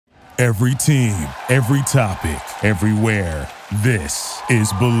Every team, every topic, everywhere. This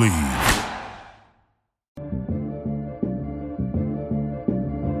is Believe.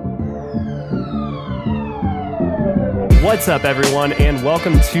 What's up, everyone, and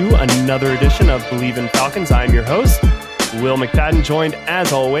welcome to another edition of Believe in Falcons. I'm your host, Will McFadden, joined,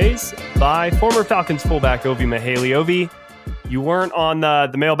 as always, by former Falcons fullback Ovie Mughelli. Ovie, you weren't on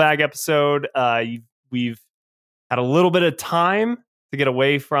the mailbag episode. We've had a little bit of time to get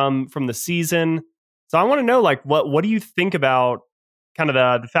away from the season. So I want to know, what do you think about kind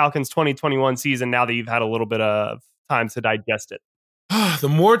of the Falcons 2021 season now that you've had a little bit of time to digest it? The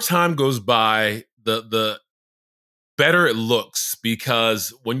more time goes by, the better it looks,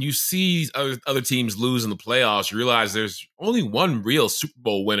 because when you see other teams lose in the playoffs, you realize there's only one real Super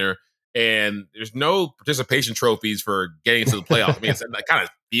Bowl winner, and there's no participation trophies for getting to the playoffs. I mean, that kind of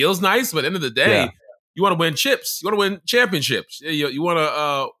feels nice, but at the end of the day, you want to win chips. You want to win championships. You want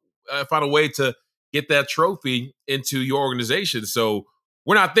to find a way to get that trophy into your organization. So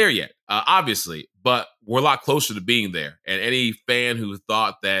we're not there yet, obviously, but we're a lot closer to being there. And any fan who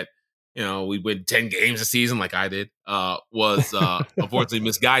thought that, we'd win 10 games a season like I did, was unfortunately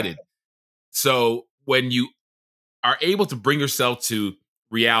misguided. So when you are able to bring yourself to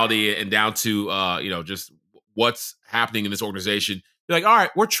reality and down to, just what's happening in this organization, you're like, all right,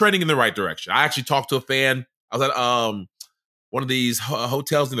 we're trending in the right direction. I actually talked to a fan. I was at one of these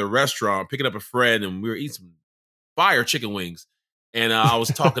hotels in the restaurant, picking up a friend, and we were eating some fire chicken wings. And I was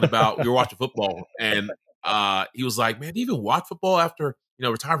talking about, we were watching football, and he was like, man, do you even watch football after,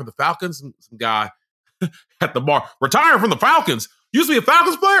 retiring from the Falcons? Some guy at the bar, retiring from the Falcons? Used to be a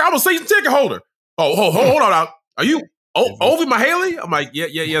Falcons player? I'm a season ticket holder. Oh, hold on. Are you Ovie Mughelli? I'm like,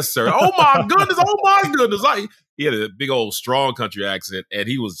 yes, sir. Oh my goodness. He had a big old strong country accent, and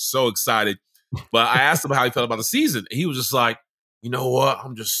he was so excited. But I asked him how he felt about the season, and he was just like, you know what?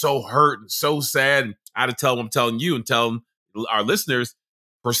 I'm just so hurt and so sad. And I had to tell him, I'm telling you and telling our listeners,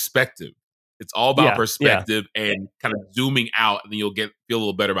 perspective. It's all about perspective and kind of zooming out, and then you'll feel a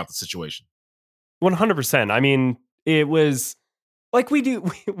little better about the situation. 100%. I mean, it was like we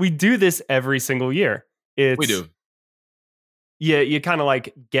do this every single year. We do. Yeah, you kind of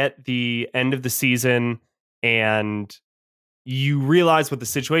get the end of the season and you realize what the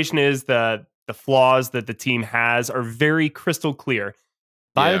situation is. The flaws that the team has are very crystal clear.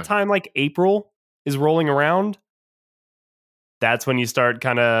 By the time April is rolling around, that's when you start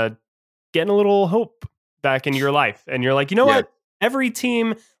kind of getting a little hope back in your life. And you're like, you know what? Every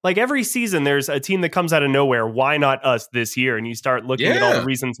team, every season, there's a team that comes out of nowhere. Why not us this year? And you start looking at all the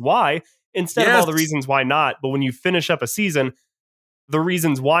reasons why instead of all the reasons why not. But when you finish up a season, the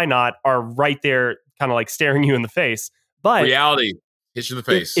reasons why not are right there, kind of staring you in the face. But reality hits you in the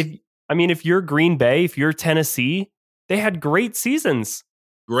face. If you're Green Bay, if you're Tennessee, they had great seasons.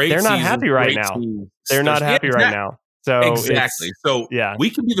 They're not happy right now. They're not happy right now. So exactly. So we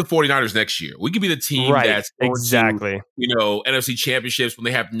could be the 49ers next year. We could be the team that's going to, NFC championships when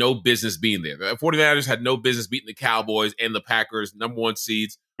they have no business being there. The 49ers had no business beating the Cowboys and the Packers, number one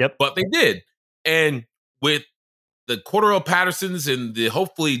seeds. Yep. But they did. And with the Cordarrelle Pattersons and the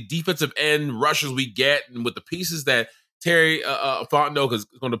hopefully defensive end rushers we get, and with the pieces that Terry Fontenot is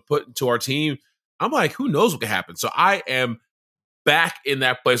going to put into our team, I'm like, who knows what can happen? So I am back in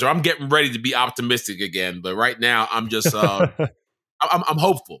that place, or I'm getting ready to be optimistic again. But right now, I'm just, I'm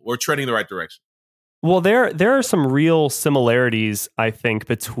hopeful. We're trending in the right direction. Well, there are some real similarities, I think,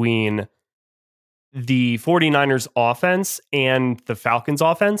 between the 49ers offense and the Falcons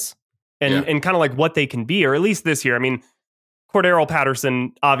offense, and kind of what they can be, or at least this year. I mean, Cordarrelle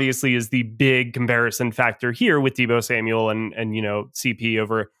Patterson obviously is the big comparison factor here with Deebo Samuel and CP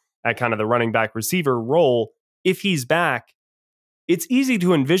over at kind of the running back receiver role. If he's back, it's easy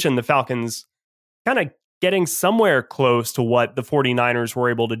to envision the Falcons kind of getting somewhere close to what the 49ers were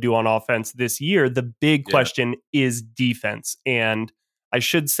able to do on offense this year. The big question is defense. And I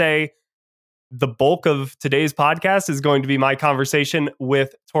should say the bulk of today's podcast is going to be my conversation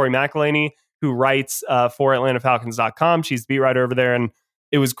with Tori McElhaney, who writes for AtlantaFalcons.com. She's the beat writer over there. And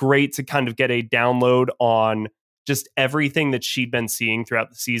it was great to kind of get a download on just everything that she'd been seeing throughout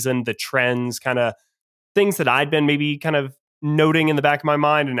the season, the trends, kind of things that I'd been maybe kind of noting in the back of my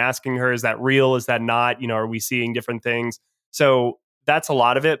mind and asking her, is that real? Is that not? Are we seeing different things? So that's a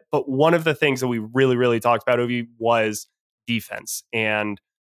lot of it. But one of the things that we really, really talked about, Ovie, was defense and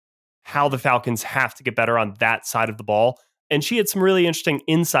how the Falcons have to get better on that side of the ball. And she had some really interesting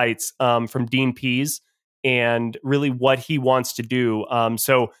insights from Dean Pease and really what he wants to do.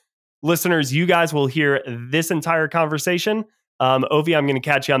 So listeners, you guys will hear this entire conversation. Ovie, I'm going to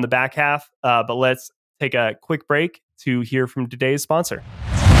catch you on the back half, but let's take a quick break to hear from today's sponsor.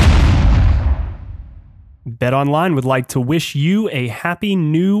 BetOnline would like to wish you a happy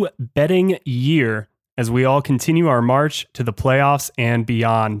new betting year as we all continue our march to the playoffs and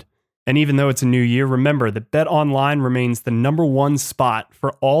beyond. And even though it's a new year, remember that BetOnline remains the number one spot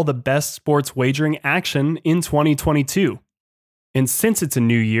for all the best sports wagering action in 2022. And since it's a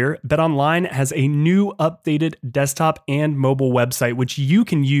new year, BetOnline has a new updated desktop and mobile website, which you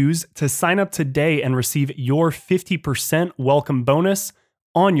can use to sign up today and receive your 50% welcome bonus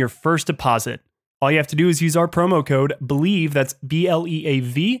on your first deposit. All you have to do is use our promo code BELIEVE, that's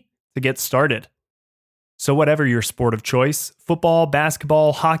BLEAV, to get started. So whatever your sport of choice, football,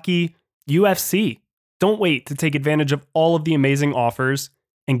 basketball, hockey, UFC, don't wait to take advantage of all of the amazing offers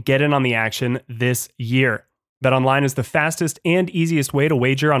and get in on the action this year. BetOnline is the fastest and easiest way to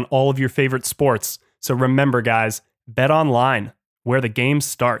wager on all of your favorite sports. So remember, guys, BetOnline, where the game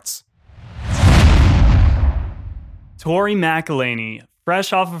starts. Tori McElhaney,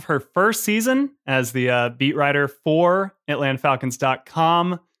 fresh off of her first season as the beat writer for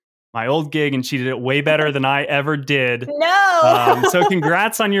AtlantaFalcons.com, my old gig, and she did it way better than I ever did. No. So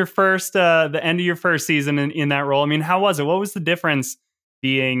congrats on your first, the end of your first season in that role. I mean, how was it? What was the difference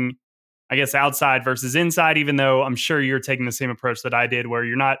being, I guess, outside versus inside, even though I'm sure you're taking the same approach that I did, where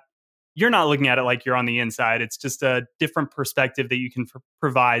you're not looking at it like you're on the inside. It's just a different perspective that you can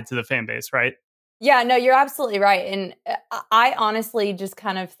provide to the fan base, right? Yeah, no, you're absolutely right. And I honestly just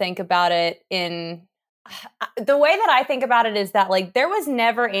kind of think about it in the way that I think about it is that, like, there was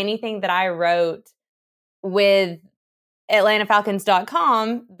never anything that I wrote with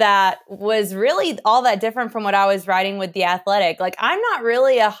AtlantaFalcons.com that was really all that different from what I was writing with The Athletic. Like, I'm not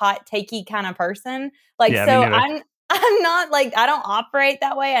really a hot takey kind of person. Like, yeah, so I'm not like, I don't operate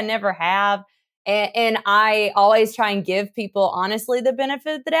that way. I never have. And I always try and give people, honestly, the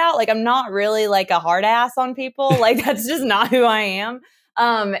benefit of the doubt. Like, I'm not really like a hard ass on people. Like, that's just not who I am.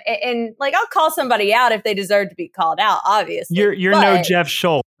 And like, I'll call somebody out if they deserve to be called out, obviously. You're no Jeff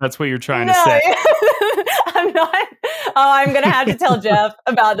Schultz. That's what you're trying to say. I'm not. Oh, I'm going to have to tell Jeff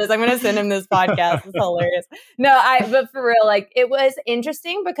about this. I'm going to send him this podcast. It's hilarious. But for real, like, it was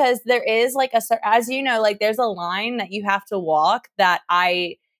interesting because there is like as you know, like, there's a line that you have to walk that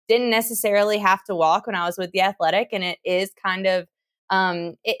I didn't necessarily have to walk when I was with The Athletic. And it is kind of,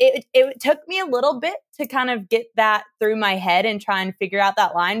 it took me a little bit to kind of get that through my head and try and figure out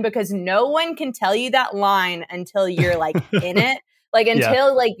that line, because no one can tell you that line until you're like in it. Like,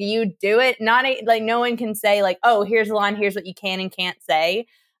 until like you do it, like no one can say like, oh, here's the line, here's what you can and can't say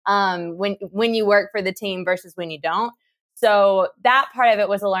when you work for the team versus when you don't. So that part of it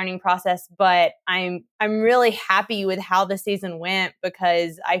was a learning process, but I'm really happy with how the season went,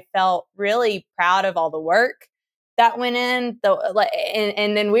 because I felt really proud of all the work that went in.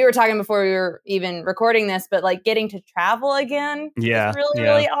 And then we were talking before we were even recording this, but like getting to travel again was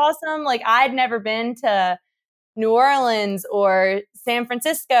really awesome. Like, I'd never been to New Orleans or San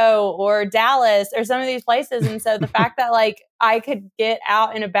Francisco or Dallas or some of these places. And so the fact that like I could get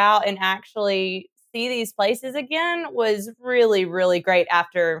out and about and actually see these places again was really, really great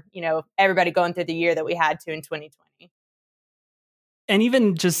after, you know, everybody going through the year that we had to in 2020. And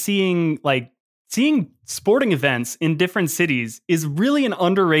even just seeing sporting events in different cities is really an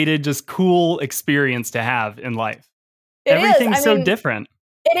underrated, just cool experience to have in life. Everything's so different.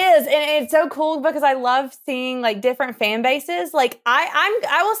 It is. And it's so cool because I love seeing like different fan bases. Like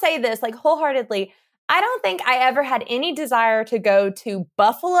I will say this, like, wholeheartedly, I don't think I ever had any desire to go to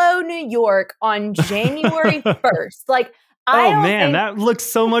Buffalo, New York on January 1st. Like, that looks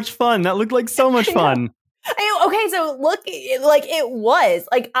so much fun. That looked like so much fun. Okay, so look, like, it was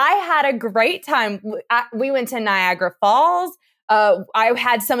like I had a great time. We went to Niagara Falls. I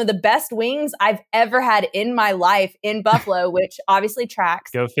had some of the best wings I've ever had in my life in Buffalo, which obviously tracks.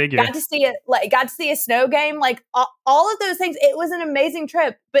 Go figure. Got to see a snow game, like all of those things. It was an amazing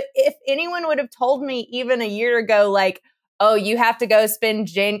trip. But if anyone would have told me even a year ago, like, oh, you have to go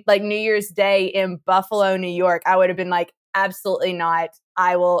spend New Year's Day in Buffalo, New York, I would have been like, absolutely not.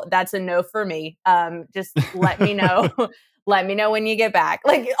 I will. That's a no for me. Just let me know. Let me know when you get back.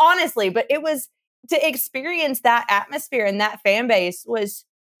 Like, honestly, but it was, to experience that atmosphere and that fan base was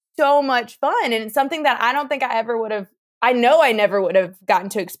so much fun. And it's something that I don't think I ever would have, I know I never would have gotten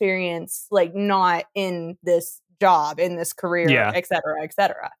to experience, like, not in this job, in this career, et cetera, et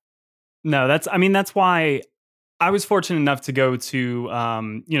cetera. No, that's why I was fortunate enough to go to,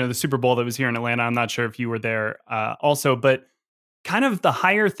 the Super Bowl that was here in Atlanta. I'm not sure if you were there also, but kind of the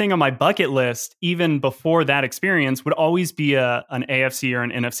higher thing on my bucket list, even before that experience, would always be an AFC or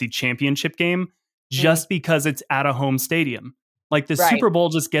an NFC championship game, just because it's at a home stadium. Like, the Super Bowl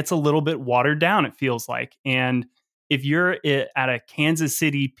just gets a little bit watered down, it feels like. And if you're at a Kansas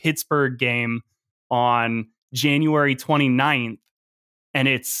City, Pittsburgh game on January 29th and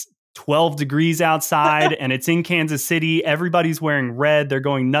it's 12 degrees outside and it's in Kansas City. Everybody's wearing red. They're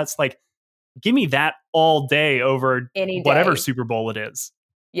going nuts. Like, give me that all day over whatever Super Bowl it is.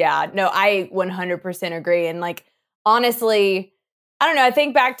 Yeah, no, I 100% agree. And like, honestly, I don't know. I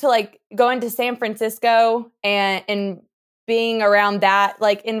think back to like going to San Francisco and being around that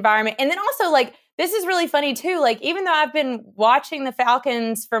like environment. And then also like, this is really funny too. Like, even though I've been watching the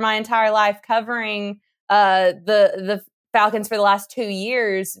Falcons for my entire life, covering the Falcons for the last 2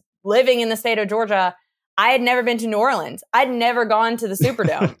 years, living in the state of Georgia, I had never been to New Orleans. I'd never gone to the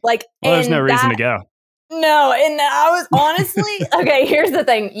Superdome. Like, well, there's no reason to go. No, and I was honestly, okay, here's the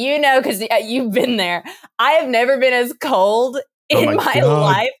thing. Because you've been there. I have never been as cold in my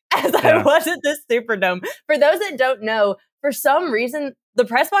life as I was at the Superdome. For those that don't know, for some reason, the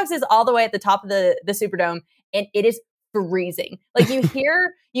press box is all the way at the top of the Superdome, and it is freezing. Like you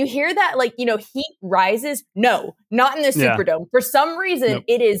hear that, like, heat rises. No, not in the Superdome. For some reason,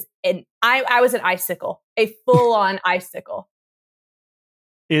 it is I was an icicle, a full-on icicle.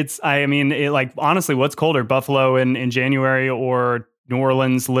 Like, honestly, what's colder, Buffalo in January or New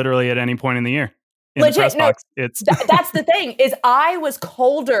Orleans literally at any point in the year? In the press box, that's the thing, is I was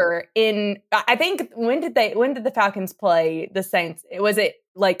colder I think, when did the Falcons play the Saints? Was it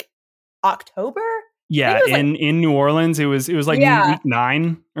like October? Yeah, in New Orleans, it was like week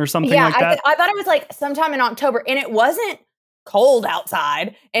 9 or something like that. I thought it was like sometime in October, and it wasn't cold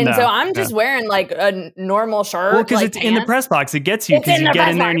outside, and so I'm just wearing like a normal shirt. Well, because it's in the press box, it gets you because you get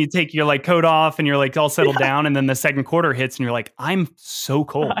in there and you take your like coat off and you're like all settled down, and then the second quarter hits and you're like, I'm so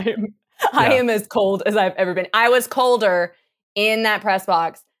cold. I am as cold as I've ever been. I was colder in that press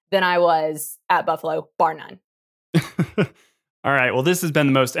box than I was at Buffalo, bar none. All right. Well, this has been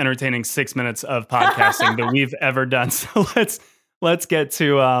the most entertaining 6 minutes of podcasting that we've ever done. So let's get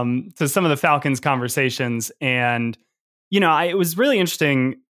to some of the Falcons conversations. And it was really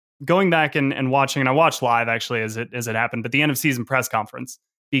interesting going back and watching. And I watched live actually as it happened, but the end of season press conference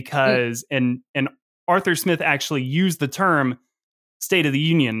because and Arthur Smith actually used the term State of the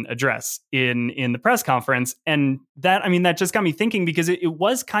Union address in the press conference, and that just got me thinking because it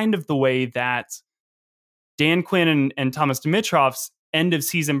was kind of the way that Dan Quinn and Thomas Dimitrov's end of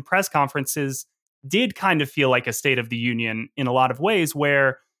season press conferences did kind of feel like a State of the Union in a lot of ways,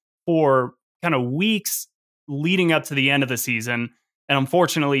 where for kind of weeks leading up to the end of the season, and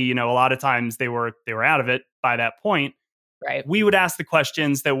unfortunately, a lot of times they were out of it by that point. Right. We would ask the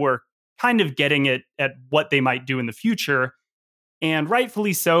questions that were kind of getting at what they might do in the future, and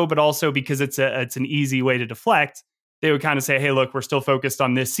rightfully so, but also because it's an easy way to deflect. They would kind of say, hey, look, we're still focused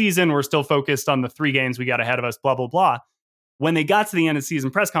on this season. We're still focused on the 3 games we got ahead of us, blah, blah, blah. When they got to the end of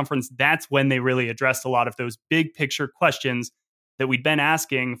season press conference, that's when they really addressed a lot of those big picture questions that we'd been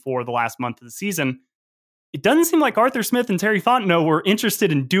asking for the last month of the season. It doesn't seem like Arthur Smith and Terry Fontenot were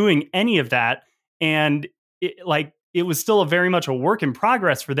interested in doing any of that. And it was still very much a work in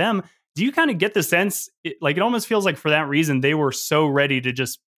progress for them. Do you kind of get the sense, it almost feels like for that reason, they were so ready to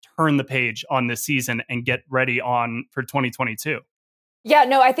just turn the page on this season and get ready for 2022? Yeah,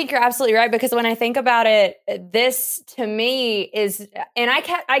 no, I think you're absolutely right, because when I think about it, this to me is, and I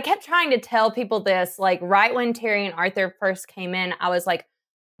kept trying to tell people this, like right when Terry and Arthur first came in, I was like,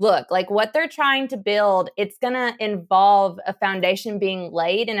 look, like what they're trying to build, it's going to involve a foundation being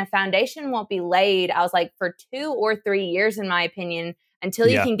laid, and a foundation won't be laid, I was like, for 2 or 3 years, in my opinion, until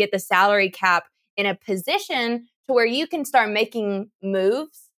you can get the salary cap in a position to where you can start making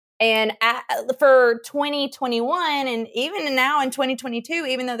moves. And for 2021 and even now in 2022,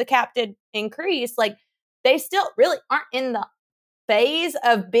 even though the cap did increase, like they still really aren't in the phase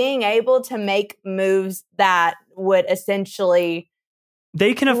of being able to make moves that would essentially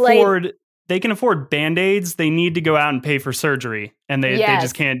they can afford Band-Aids. They need to go out and pay for surgery, and they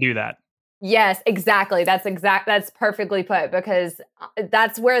just can't do that. Yes, exactly. That's perfectly put, because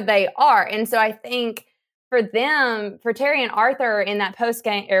that's where they are. And so I think for them, for Terry and Arthur in that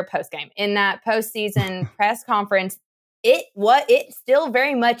in that postseason press conference, it still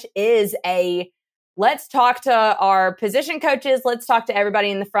very much is let's talk to our position coaches. Let's talk to everybody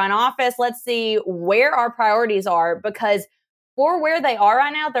in the front office. Let's see where our priorities are, because for where they are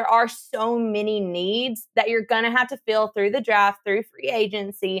right now, there are so many needs that you're going to have to fill through the draft, through free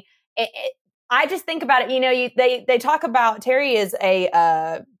agency. I just think about it. They talk about Terry is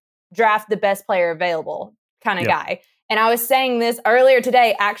a draft the best player available kind of guy. And I was saying this earlier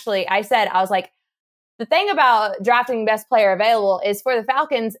today. Actually, I was like, the thing about drafting best player available is for the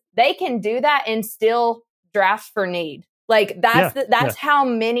Falcons, they can do that and still draft for need. Like that's how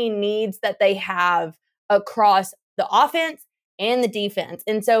many needs that they have across the offense and the defense.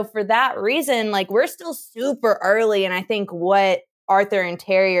 And so for that reason, like we're still super early. And I think what Arthur and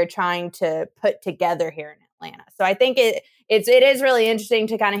Terry are trying to put together here in Atlanta. So I think it is really interesting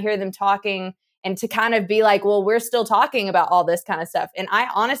to kind of hear them talking and to kind of be like, well, we're still talking about all this kind of stuff. And I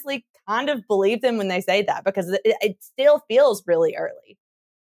honestly kind of believe them when they say that because it still feels really early.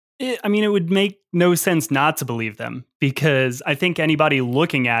 I mean, it would make no sense not to believe them because I think anybody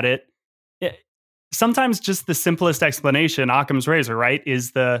looking at it, sometimes just the simplest explanation, Occam's razor, right,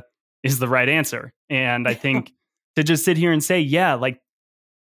 is the right answer. And I think to just sit here and say, yeah, like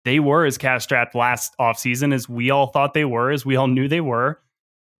they were as cash strapped last offseason as we all thought they were, as we all knew they were.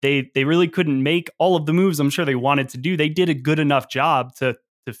 They really couldn't make all of the moves I'm sure they wanted to do. They did a good enough job to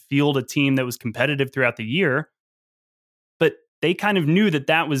field a team that was competitive throughout the year. But they kind of knew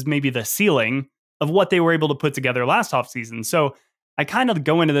that was maybe the ceiling of what they were able to put together last offseason. So I kind of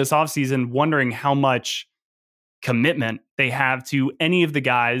go into this offseason wondering how much commitment they have to any of the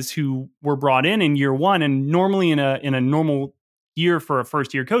guys who were brought in year one. And normally in a normal year for a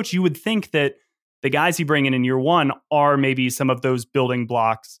first year coach, you would think that the guys you bring in year one are maybe some of those building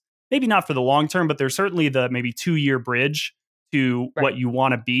blocks, maybe not for the long term, but they're certainly the maybe 2-year bridge to what you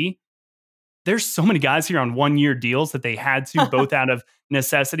want to be. There's so many guys here on 1-year deals that they had to, both out of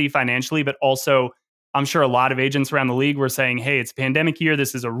necessity financially, but also I'm sure a lot of agents around the league were saying, hey, it's a pandemic year.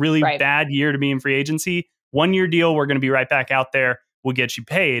 This is a really bad year to be in free agency. 1-year deal. We're going to be right back out there. We'll get you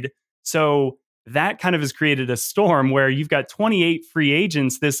paid. So that kind of has created a storm where you've got 28 free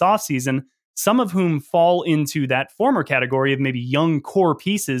agents this offseason, some of whom fall into that former category of maybe young core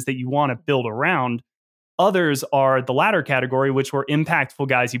pieces that you want to build around. Others are the latter category, which were impactful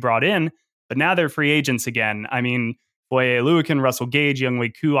guys you brought in, but now they're free agents again. I mean, Foye Oluokun, Russell Gage,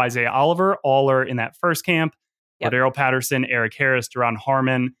 Younghoe Koo, Isaiah Oliver, all are in that first camp. Cordero Patterson, Eric Harris, Duron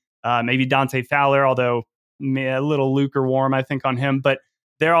Harmon, maybe Dante Fowler, although a little lukewarm, I think, on him. But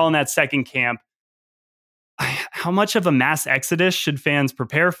they're all in that second camp. How much of a mass exodus should fans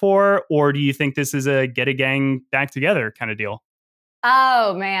prepare for? Or do you think this is a get a gang back together kind of deal?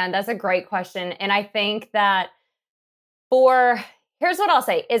 Oh, man, that's a great question. And I think that here's what I'll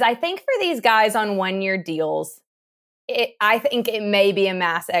say, is I think for these guys on 1-year deals, I think it may be a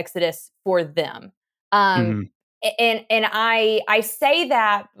mass exodus for them. And I say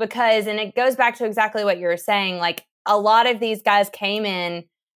that because, and it goes back to exactly what you were saying, like a lot of these guys came in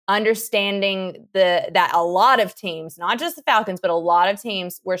understanding that a lot of teams, not just the Falcons, but a lot of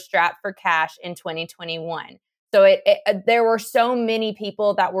teams were strapped for cash in 2021. So there were so many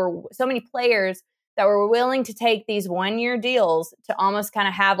players that were willing to take these 1-year deals to almost kind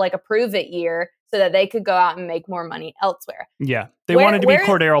of have like a prove it year so that they could go out and make more money elsewhere. Yeah. They wanted to be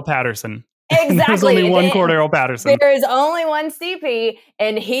Cordero Patterson. Exactly. There's only one Cordero Patterson. There is only one CP,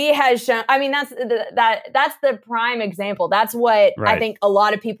 and he has shown. I mean, that's the prime example. That's what I think a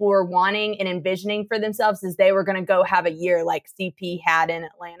lot of people were wanting and envisioning for themselves, is they were going to go have a year like CP had in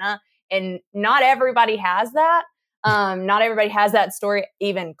Atlanta, and not everybody has that. Not everybody has that story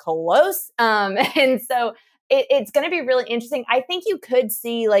even close. And so it's going to be really interesting. I think you could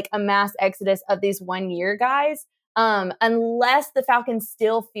see like a mass exodus of these 1-year guys, unless the Falcons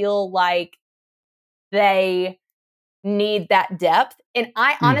still feel like they need that depth. And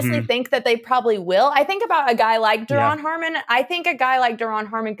I honestly think that they probably will. I think about a guy like Duron Harmon. I think a guy like Duron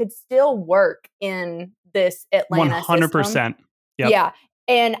Harmon could still work in this Atlanta 100%. System. Yep. Yeah.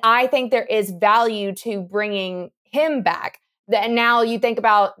 And I think there is value to bringing him back. And now you think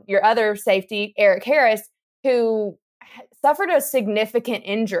about your other safety, Eric Harris, who suffered a significant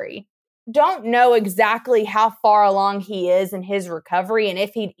injury. Don't know exactly how far along he is in his recovery and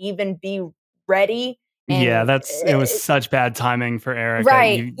if he'd even be ready. And it was such bad timing for Eric.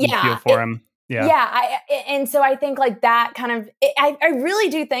 Right. You feel for him. Yeah. Yeah. And so I think like that kind of, I really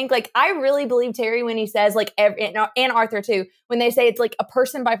do think like, I really believe Terry when he says like, and Arthur too, when they say it's like a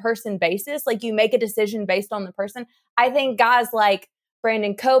person by person basis, like you make a decision based on the person. I think guys like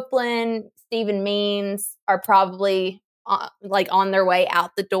Brandon Copeland, Stephen Means are probably like on their way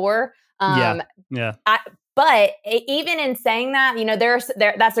out the door. But even in saying that, you know,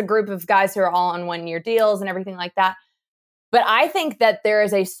 that's a group of guys who are all on 1-year deals and everything like that. But I think that there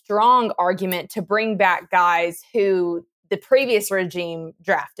is a strong argument to bring back guys who the previous regime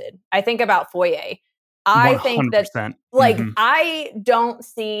drafted. I think about Foye. I 100%. think that, like, I don't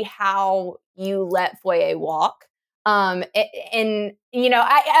see how you let Foye walk. And you know,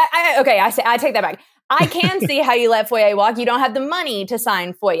 I take that back. I can see how you let Foye walk. You don't have the money to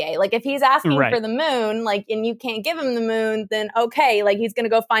sign Foye. Like if he's asking for the moon, like, and you can't give him the moon, then okay, like he's going to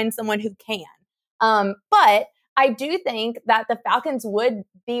go find someone who can. But I do think that the Falcons would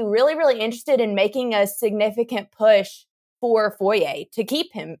be really, really interested in making a significant push for Foye to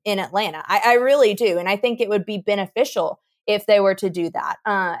keep him in Atlanta. I really do. And I think it would be beneficial if they were to do that.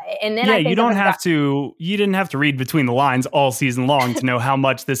 And then I think you didn't have to read between the lines all season long to know how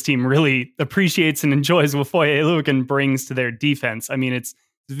much this team really appreciates and enjoys what Foye Oluokun brings to their defense. I mean, it's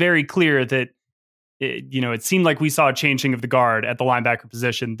very clear that it seemed like we saw a changing of the guard at the linebacker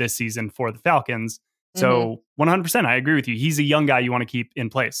position this season for the Falcons. So 100%, I agree with you. He's a young guy you want to keep in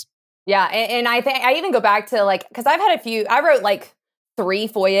place. Yeah. And I think I even go back to because I've had I wrote 3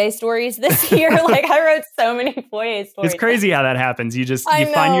 Foye stories this year. I wrote so many Foye stories. It's crazy how that happens. You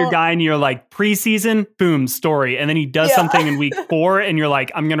find your guy and you're like, preseason, boom, story. And then he does something in week 4 and you're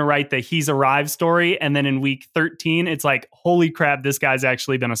like, I'm going to write the he's arrived story. And then in week 13, it's like, holy crap, this guy's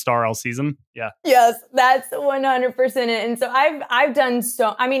actually been a star all season. Yeah. Yes, that's 100% it. And so I've done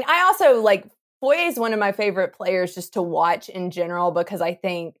I also Foye is one of my favorite players just to watch in general, because I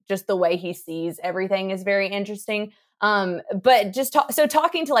think just the way he sees everything is very interesting. But just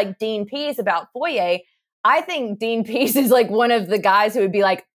talking to Dean Pease about Foye, I think Dean Pease is one of the guys who would be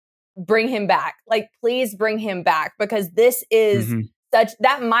bring him back. Please bring him back, because this is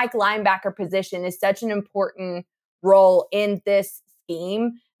that Mike linebacker position is such an important role in this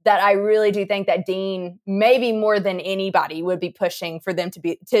scheme that I really do think that Dean, maybe more than anybody, would be pushing for them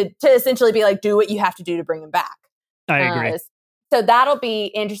to essentially be do what you have to do to bring him back. I agree. So that'll be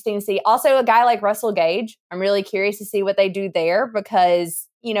interesting to see. Also, a guy like Russell Gage, I'm really curious to see what they do there, because,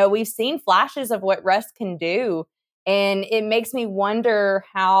 we've seen flashes of what Russ can do. And it makes me wonder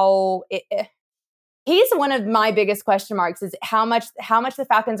how he's one of my biggest question marks is how much the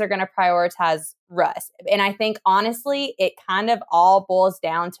Falcons are going to prioritize Russ. And I think, honestly, it kind of all boils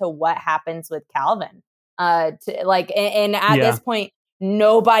down to what happens with Calvin. At this point,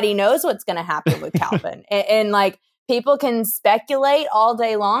 nobody knows what's going to happen with Calvin. and people can speculate all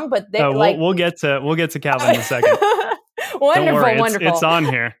day long, but we'll get to Calvin in a second. Wonderful. It's on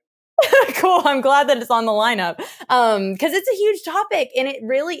here. Cool. I'm glad that it's on the lineup. Because it's a huge topic, and it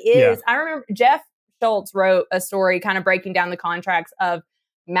really is. Yeah. I remember Jeff Schultz wrote a story kind of breaking down the contracts of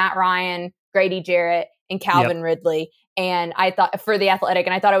Matt Ryan, Grady Jarrett, and Calvin Ridley. And I thought, for The Athletic,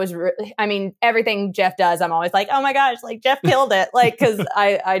 and I thought it was, everything Jeff does, I'm always oh my gosh, Jeff killed it. Because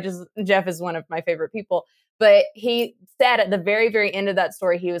Jeff is one of my favorite people. But he said at the very, very end of that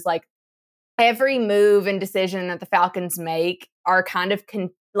story, he was every move and decision that the Falcons make are kind of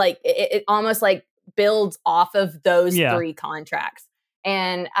it almost builds off of those 3 contracts.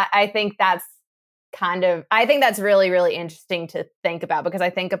 And I think that's really, really interesting to think about, because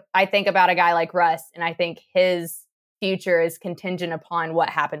I think about a guy like Russ, and I think his future is contingent upon what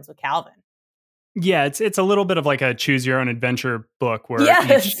happens with Calvin. Yeah, it's a little bit of a choose your own adventure book where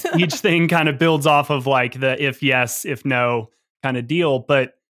each thing kind of builds off of the if yes, if no kind of deal.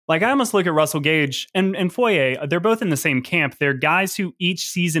 But I almost look at Russell Gage and Foye, they're both in the same camp. They're guys who each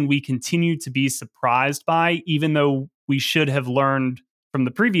season we continue to be surprised by, even though we should have learned from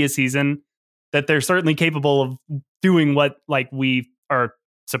the previous season that they're certainly capable of doing what we are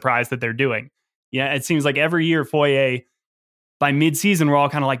surprised that they're doing. Yeah, it seems like every year Foye, by mid-season, we're all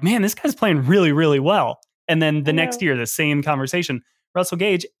kind of man, this guy's playing really, really well. And then the next year, the same conversation. Russell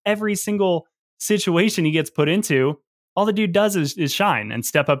Gage, every single situation he gets put into, all the dude does is shine and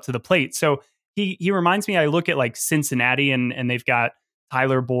step up to the plate. So he reminds me, I look at Cincinnati and they've got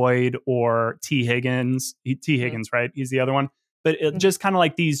Tyler Boyd or T. Higgins. T. Higgins, right? He's the other one. But just kind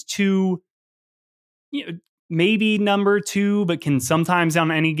of these two, maybe number 2, but can sometimes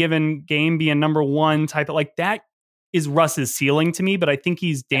on any given game be a number 1 type of that is Russ's ceiling to me, but I think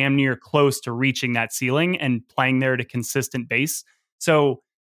he's damn near close to reaching that ceiling and playing there at a consistent base. So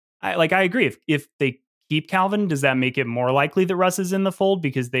I agree. If they keep Calvin, does that make it more likely that Russ is in the fold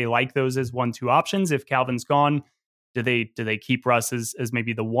because they like those as 1-2 options? If Calvin's gone, do they keep Russ as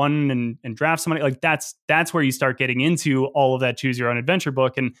maybe the 1 and draft somebody? That's where you start getting into all of that choose your own adventure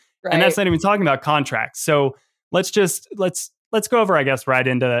book. And that's not even talking about contracts. So let's go over, I guess, right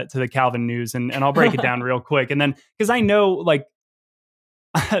into the Calvin news, and I'll break it down real quick. And then, because I know,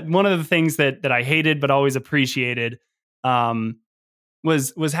 one of the things that I hated but always appreciated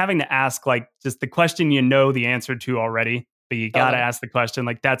was having to ask just the question the answer to already, but you got to ask the question.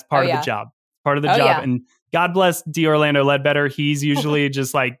 That's part of the job. Part of the job. Yeah. And God bless D. Orlando Ledbetter. He's usually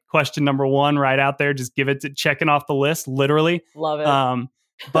just question number 1 right out there. Just give it to checking off the list, literally. Love it.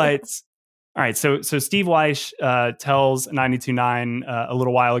 But all right, so Steve Weish tells 92.9 a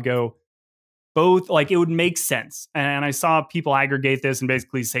little while ago, both it would make sense. And I saw people aggregate this and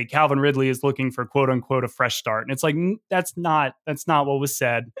basically say Calvin Ridley is looking for quote unquote a fresh start. And it's that's not what was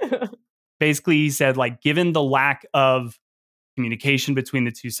said. Basically, he said given the lack of communication between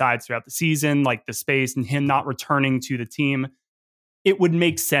the two sides throughout the season, like the space and him not returning to the team, it would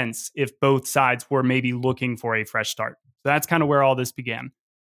make sense if both sides were maybe looking for a fresh start. So that's kind of where all this began.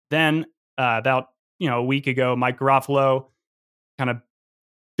 Then about a week ago, Mike Garofalo, kind of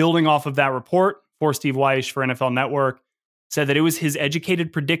building off of that report for Steve Wyche for NFL Network, said that it was his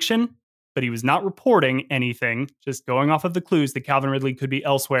educated prediction, but he was not reporting anything, just going off of the clues that Calvin Ridley could be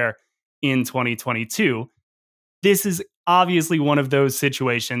elsewhere in 2022. This is obviously one of those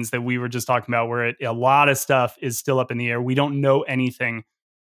situations that we were just talking about where a lot of stuff is still up in the air. We don't know anything.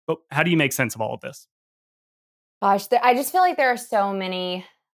 But how do you make sense of all of this? Gosh, I just feel like there are so many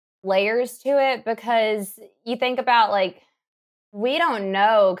layers to it, because you think about, like, we don't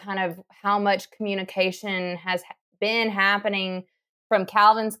know kind of how much communication has been happening from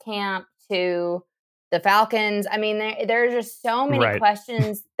Calvin's camp to the Falcons. I mean, there are just so many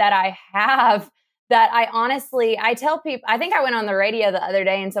questions that I have that I tell people. I think I went on the radio the other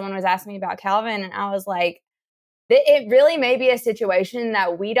day and someone was asking me about Calvin, and I was like, it really may be a situation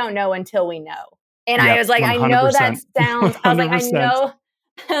that we don't know until we know. And I was like, 100%. I know that sounds, I was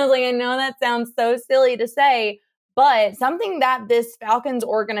like, I know that sounds so silly to say, but something that this Falcons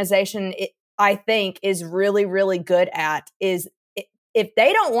organization, I think, is really, really good at is if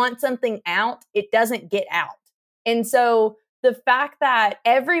they don't want something out, it doesn't get out. And so the fact that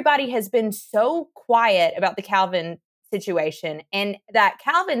everybody has been so quiet about the Calvin situation and that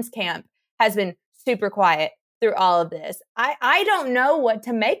Calvin's camp has been super quiet through all of this, I don't know what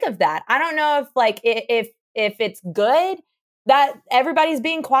to make of that. I don't know if it's good that everybody's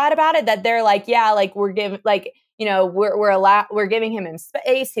being quiet about it, that they're like, yeah, like we're giving, like, we're giving him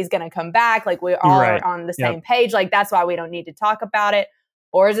space. He's going to come back. Like we all are on the same page. Like that's why we don't need to talk about it.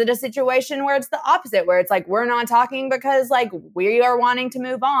 Or is it a situation where it's the opposite, where it's like, we're not talking because like we are wanting to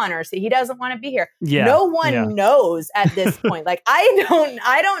move on, or he doesn't want to be here. Yeah. No one knows at this point. Like,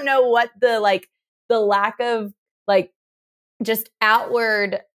 I don't know what the lack of like just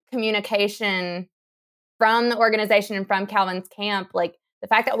outward communication from the organization and from Calvin's camp, like the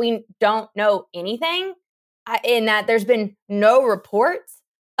fact that we don't know anything, in that there's been no reports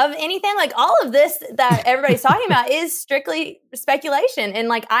of anything, like all of this that everybody's talking about is strictly speculation. And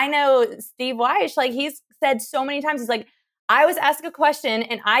like, I know Steve Wyche, like he's said so many times, he's like, I was asked a question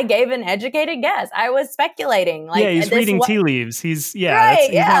and I gave an educated guess. I was speculating. Like, he's reading tea leaves. He's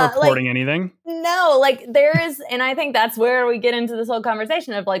not reporting anything. No, like there is, and I think that's where we get into this whole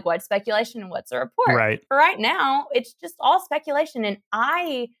conversation of like what's speculation and what's a report. Right. But right now, it's just all speculation. And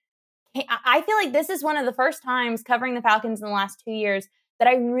I feel like this is one of the first times covering the Falcons in the last 2 years that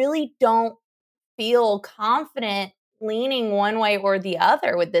I really don't feel confident leaning one way or the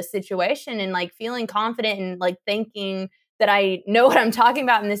other with this situation, and like feeling confident and like thinking that I know what I'm talking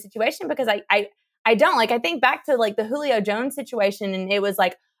about in this situation, because I don't. Like, I think back to like the Julio Jones situation, and it was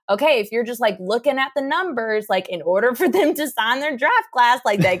like, okay, if you're just like looking at the numbers, like in order for them to sign their draft class,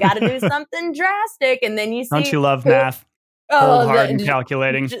 like they got to do something drastic. And then you see, don't you love math? Cold, hard, and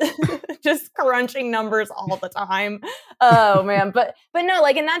calculating. Just crunching numbers all the time. Oh man. But no,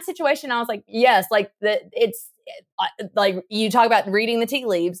 like in that situation, I was like, yes, like it's like you talk about reading the tea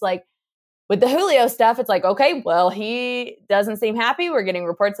leaves, like with the Julio stuff, it's like, okay, well, he doesn't seem happy. We're getting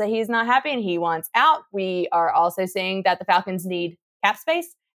reports that he's not happy and he wants out. We are also seeing that the Falcons need cap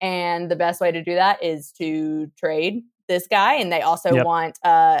space, and the best way to do that is to trade this guy. And they also want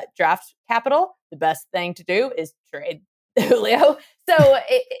draft capital. The best thing to do is trade Julio. So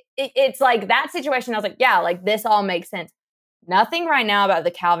it's like that situation. I was like, yeah, like this all makes sense. Nothing right now about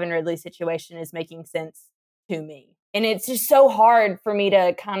the Calvin Ridley situation is making sense to me. And it's just so hard for me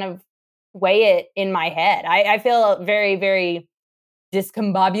to kind of weigh it in my head. I feel very, very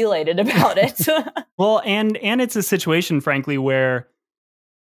discombobulated about it. Well, and it's a situation, frankly, where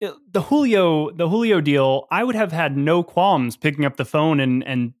the Julio deal, I would have had no qualms picking up the phone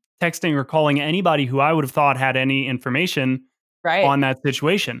and texting or calling anybody who I would have thought had any information on that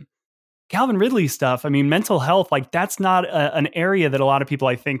situation. Calvin Ridley stuff, I mean, mental health, like that's not an area that a lot of people,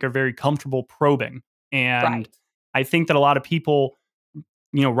 I think, are very comfortable probing. And I think that a lot of people,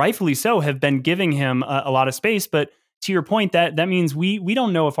 rightfully so, have been giving him a lot of space. But to your point, that means we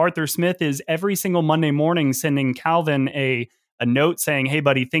don't know if Arthur Smith is every single Monday morning sending Calvin a note saying, hey,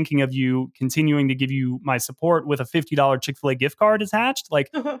 buddy, thinking of you, continuing to give you my support with a $50 Chick-fil-A gift card attached.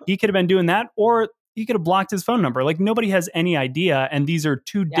 Like he could have been doing that, or he could have blocked his phone number. Like nobody has any idea. And these are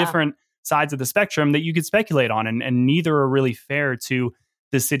two different sides of the spectrum that you could speculate on. And neither are really fair to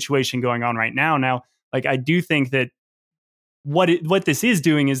the situation going on right now. Now, like I do think that what this is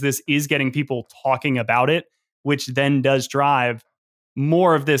doing is this is getting people talking about it, which then does drive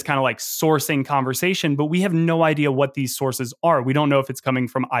more of this kind of like sourcing conversation, but we have no idea what these sources are. We don't know if it's coming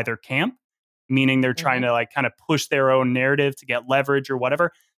from either camp, meaning they're trying to like kind of push their own narrative to get leverage or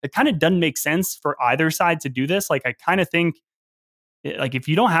whatever. It kind of doesn't make sense for either side to do this. Like, I kind of think like if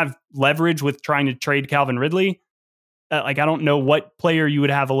you don't have leverage with trying to trade Calvin Ridley, like I don't know what player you would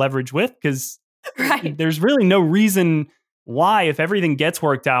have a leverage with, because there's really no reason why, if everything gets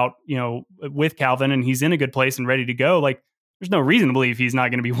worked out, with Calvin and he's in a good place and ready to go, like there's no reason to believe he's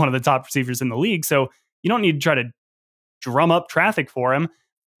not going to be one of the top receivers in the league. So you don't need to try to drum up traffic for him.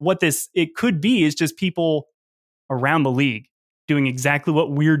 What it could be is just people around the league doing exactly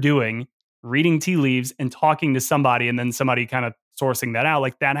what we're doing, reading tea leaves and talking to somebody, and then somebody kind of sourcing that out.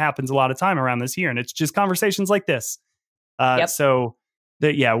 Like that happens a lot of time around this year. And it's just conversations like this. So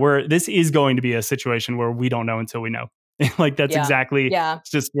that, this is going to be a situation where we don't know until we know. Like that's exactly,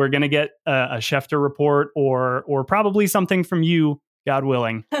 it's just, we're going to get a Schefter report or probably something from you, God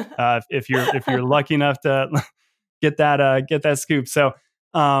willing, if you're lucky enough to get that scoop. So,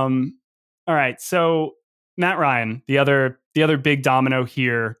 all right. So Matt Ryan, the other big domino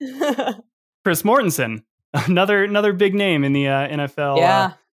here, Chris Mortensen, another big name in the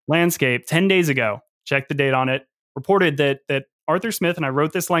NFL landscape. 10 days ago, check the date on it, reported that Arthur Smith, and I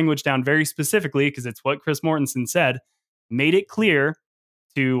wrote this language down very specifically because it's what Chris Mortensen said, made it clear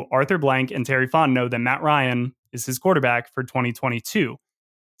to Arthur Blank and Terry Fontenot that Matt Ryan is his quarterback for 2022.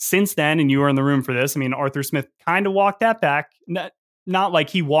 Since then, and you were in the room for this, I mean, Arthur Smith kind of walked that back. Not like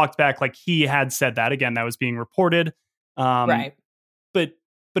he walked back like he had said that. Again, that was being reported. Right. But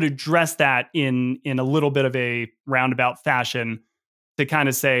address that in a little bit of a roundabout fashion to kind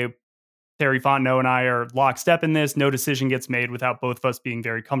of say, Terry Fontenot and I are lockstep in this. No decision gets made without both of us being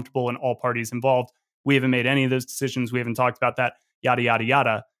very comfortable and all parties involved. We haven't made any of those decisions. We haven't talked about that, yada, yada,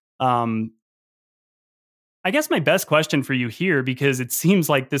 yada. I guess my best question for you here, because it seems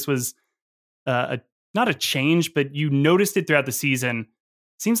like this was not a change, but you noticed it throughout the season.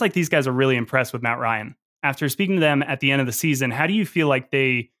 Seems like these guys are really impressed with Matt Ryan. After speaking to them at the end of the season, how do you feel like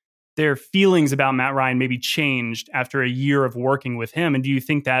their feelings about Matt Ryan maybe changed after a year of working with him? And do you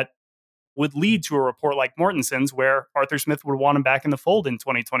think that would lead to a report like Mortensen's where Arthur Smith would want him back in the fold in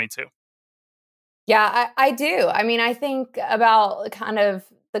 2022? Yeah, I do. I mean, I think about kind of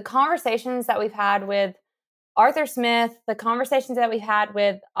the conversations that we've had with Arthur Smith, the conversations that we've had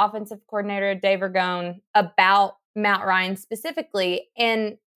with offensive coordinator Dave Ragone about Matt Ryan specifically.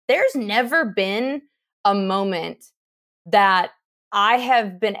 And there's never been a moment that I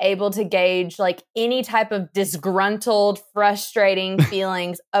have been able to gauge like any type of disgruntled, frustrating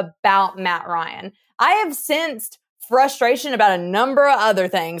feelings about Matt Ryan. I have sensed frustration about a number of other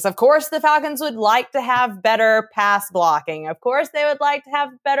things. Of course, the Falcons would like to have better pass blocking. Of course, they would like to have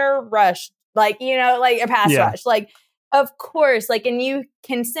better rush, like a pass rush. Like, of course, and you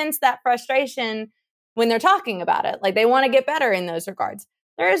can sense that frustration when they're talking about it. Like, they want to get better in those regards.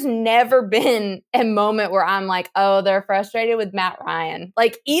 There has never been a moment where I'm like, oh, they're frustrated with Matt Ryan.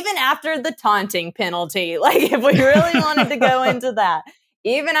 Like, even after the taunting penalty, like, if we really wanted to go into that,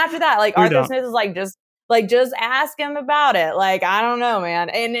 even after that, like, Arthur Smith is just ask him about it. Like, I don't know, man.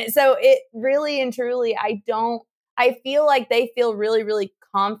 And so it really and truly, I feel like they feel really, really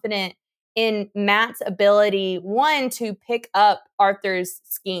confident in Matt's ability, one, to pick up Arthur's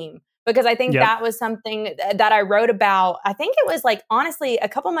scheme. Because I think that was something that I wrote about. I think it was honestly, a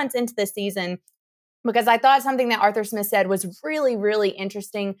couple months into the season, because I thought something that Arthur Smith said was really, really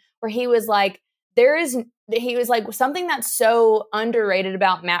interesting, where he was like, something that's so underrated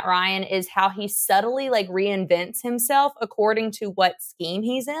about Matt Ryan is how he subtly reinvents himself according to what scheme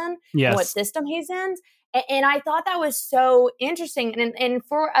he's in, and what system he's in. And I thought that was so interesting. And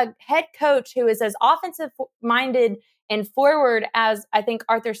for a head coach who is as offensive minded and forward as I think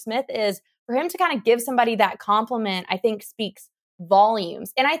Arthur Smith is, for him to kind of give somebody that compliment, I think speaks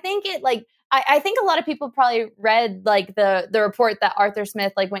volumes. And I think I think a lot of people probably read the report that Arthur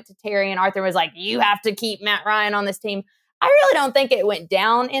Smith went to Terry, and Arthur was like, you have to keep Matt Ryan on this team. I really don't think it went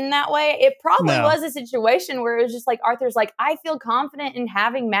down in that way. It probably was a situation where it was just Arthur's I feel confident in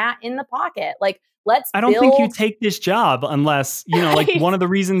having Matt in the pocket. I don't think you take this job unless, one of the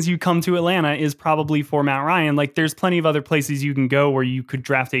reasons you come to Atlanta is probably for Matt Ryan. There's plenty of other places you can go where you could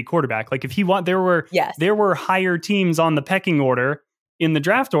draft a quarterback. If he there were higher teams on the pecking order in the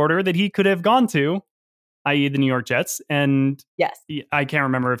draft order that he could have gone to, i.e. the New York Jets. And I can't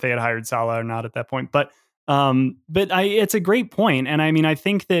remember if they had hired Saleh or not at that point, but it's a great point. And I mean, I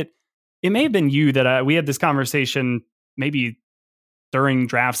think that it may have been you that we had this conversation maybe during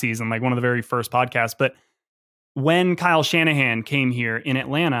draft season, one of the very first podcasts. But when Kyle Shanahan came here in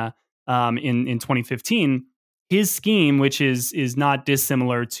Atlanta in 2015, his scheme, which is not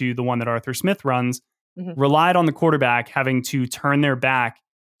dissimilar to the one that Arthur Smith runs, relied on the quarterback having to turn their back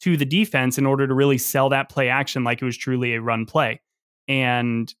to the defense in order to really sell that play action like it was truly a run play.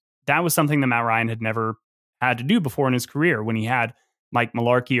 And that was something that Matt Ryan had never had to do before in his career, when he had Mike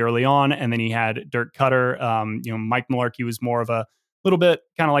Mularkey early on, and then he had Dirk Cutter. Mike Mularkey was more of a little bit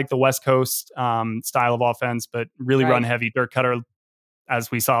kind of like the West Coast style of offense, but really run heavy. Dirk Cutter,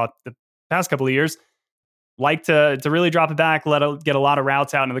 as we saw the past couple of years, liked to really drop it back, get a lot of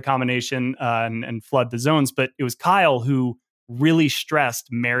routes out into the combination and flood the zones. But it was Kyle who really stressed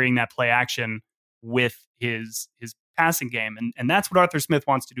marrying that play action with his passing game. And that's what Arthur Smith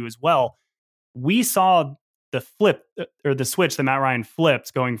wants to do as well. We saw the flip or the switch that Matt Ryan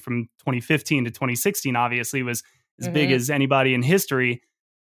flipped going from 2015 to 2016, obviously was as big as anybody in history.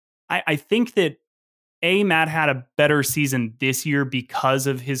 I think that Matt had a better season this year because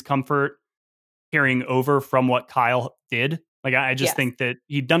of his comfort carrying over from what Kyle did. Like, I just think that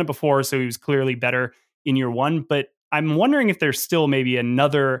he'd done it before, so he was clearly better in year one. But I'm wondering if there's still maybe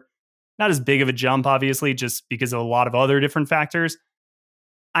another, not as big of a jump, obviously, just because of a lot of other different factors.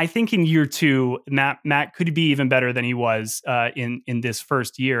 I think in year two, Matt could be even better than he was in this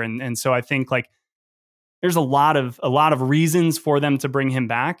first year. And so I think like there's a lot of reasons for them to bring him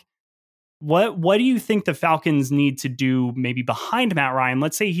back. What do you think the Falcons need to do maybe behind Matt Ryan?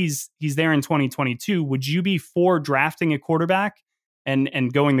 Let's say he's there in 2022. Would you be for drafting a quarterback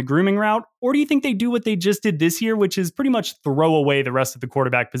and going the grooming route? Or do you think they do what they just did this year, which is pretty much throw away the rest of the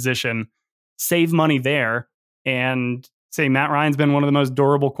quarterback position, save money there, and say Matt Ryan's been one of the most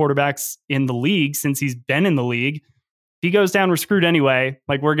durable quarterbacks in the league since he's been in the league. If he goes down, we're screwed anyway.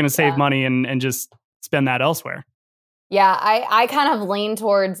 Like, we're going to save money and just spend that elsewhere. Yeah, I kind of lean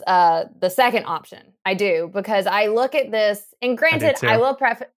towards the second option. I do, because I look at this, and granted, I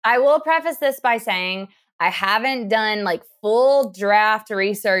will preface this by saying I haven't done like full draft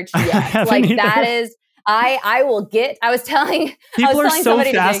research yet. Like either. That is, I will get. I was telling people are so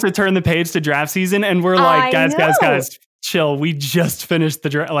fast to turn the page to draft season, and we're like, guys, chill. We just finished the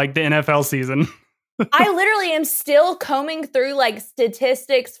NFL season. I literally am still combing through like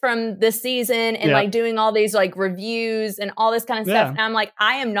statistics from the season and like doing all these like reviews and all this kind of stuff. And I'm like,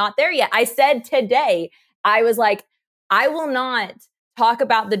 I am not there yet. I said today, I was like, I will not talk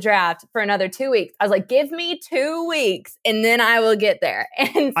about the draft for another 2 weeks. I was like, give me 2 weeks and then I will get there.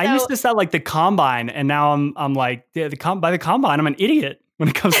 And so, I used to sound like the combine, and now I'm like, by the combine, I'm an idiot when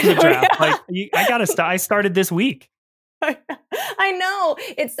it comes to the draft. Like, I gotta I started this week. I know,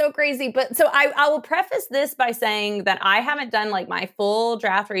 it's so crazy. But so I will preface this by saying that I haven't done like my full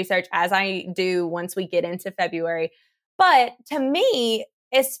draft research as I do once we get into February. But to me,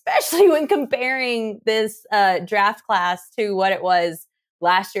 especially when comparing this draft class to what it was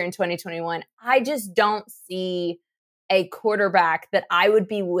last year in 2021, I just don't see a quarterback that I would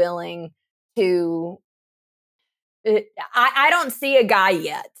be willing to. I don't see a guy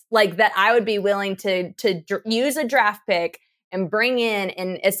yet like that I would be willing to use a draft pick and bring in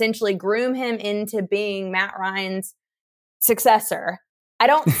and essentially groom him into being Matt Ryan's successor. I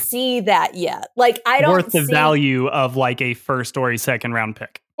don't see that yet. Like, I don't worth the value of like a first or a second round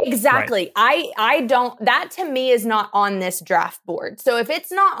pick. Exactly. Right. I don't, that to me is not on this draft board. So if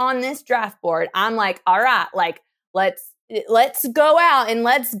it's not on this draft board, I'm like, all right, like let's go out and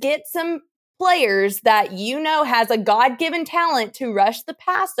let's get some players that has a God-given talent to rush the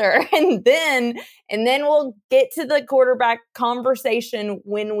passer, and then we'll get to the quarterback conversation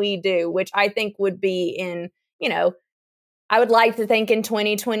when we do, which I think would be in, I would like to think in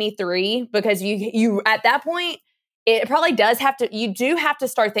 2023, because you at that point, it probably you do have to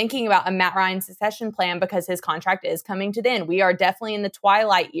start thinking about a Matt Ryan succession plan, because his contract is coming to the end. We are definitely in the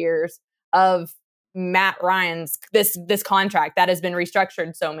twilight years of Matt Ryan's this contract that has been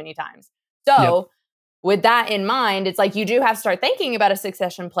restructured so many times. So with that in mind, it's like you do have to start thinking about a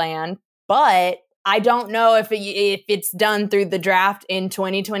succession plan, but I don't know if it's done through the draft in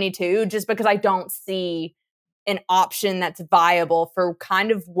 2022, just because I don't see an option that's viable for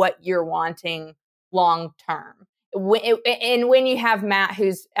kind of what you're wanting long term. And when you have Matt,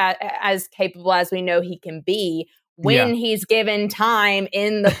 who's as capable as we know he can be, when he's given time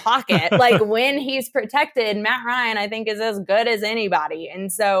in the pocket, like when he's protected, Matt Ryan, I think, is as good as anybody.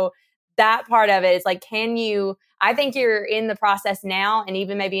 And so that part of it is like, I think you're in the process now, and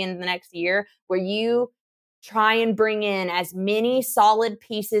even maybe in the next year, where you try and bring in as many solid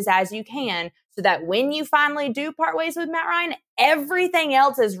pieces as you can, so that when you finally do part ways with Matt Ryan, everything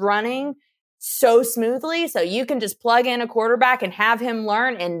else is running so smoothly, so you can just plug in a quarterback and have him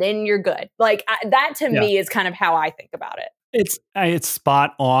learn, and then you're good. Like that to me is kind of how I think about it. It's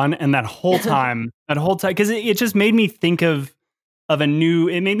spot on, and that whole time, because it just made me think of it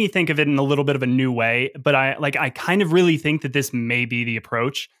made me think of it in a little bit of a new way. But I kind of really think that this may be the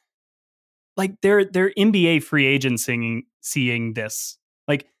approach. Like they're NBA free agents seeing this.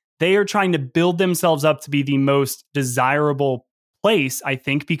 Like they are trying to build themselves up to be the most desirable place, I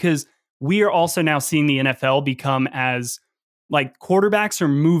think, because we are also now seeing the NFL become as like quarterbacks are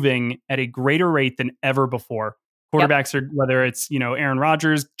moving at a greater rate than ever before. Quarterbacks are, whether it's, Aaron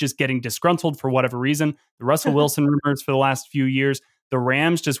Rodgers just getting disgruntled for whatever reason, the Russell Wilson rumors for the last few years, the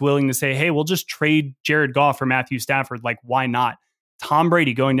Rams just willing to say, hey, we'll just trade Jared Goff for Matthew Stafford. Like, why not? Tom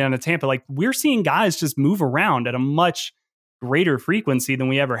Brady going down to Tampa. Like, we're seeing guys just move around at a much greater frequency than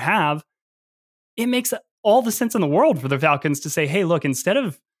we ever have. It makes all the sense in the world for the Falcons to say, hey, look, instead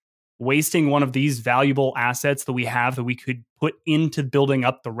of wasting one of these valuable assets that we have that we could put into building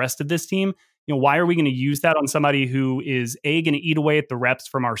up the rest of this team, why are we going to use that on somebody who is going to eat away at the reps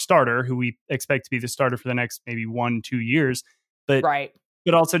from our starter, who we expect to be the starter for the next maybe 1-2 years, but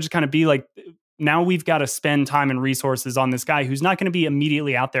also just kind of be like, now we've got to spend time and resources on this guy who's not going to be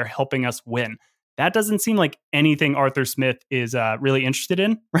immediately out there helping us win. That doesn't seem like anything Arthur Smith is really interested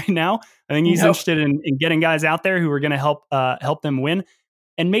in right now. I think he's interested in getting guys out there who are going to help them win.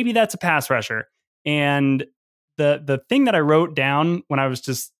 And maybe that's a pass rusher. And the thing that I wrote down when I was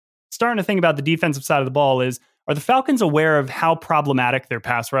just starting to think about the defensive side of the ball is, are the Falcons aware of how problematic their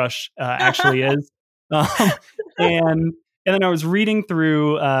pass rush actually is? And then I was reading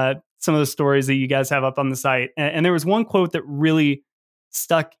through some of the stories that you guys have up on the site. And there was one quote that really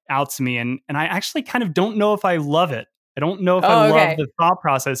stuck out to me. And I actually kind of don't know if I love it. I don't know if I love the thought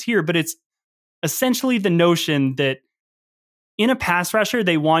process here, but it's essentially the notion that in a pass rusher,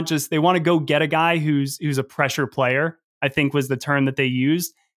 they want to go get a guy who's a pressure player, I think was the term that they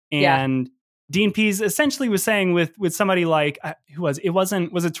used. And Dean Pease essentially was saying with somebody like, was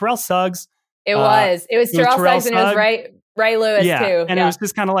it Terrell Suggs? It was Terrell Suggs, and it was Ray Lewis too. And it was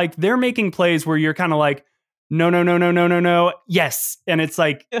just kind of like, they're making plays where you're kind of like, no. Yes. And it's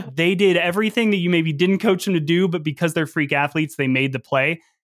like, they did everything that you maybe didn't coach them to do, but because they're freak athletes, they made the play.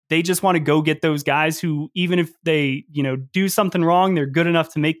 They just want to go get those guys who, even if they, do something wrong, they're good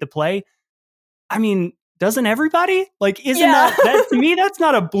enough to make the play. I mean, doesn't everybody? Like, isn't that to me, that's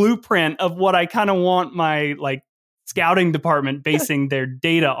not a blueprint of what I kind of want my like scouting department basing their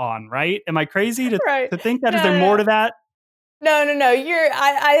data on, right? Am I crazy to think that? Is there more to that? No.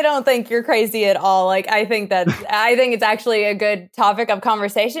 I don't think you're crazy at all. Like, I think it's actually a good topic of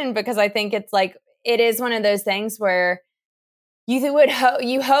conversation, because I think it's like, it is one of those things where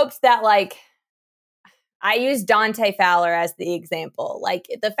you hoped that, like, I use Dante Fowler as the example. Like,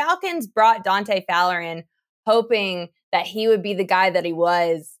 the Falcons brought Dante Fowler in hoping that he would be the guy that he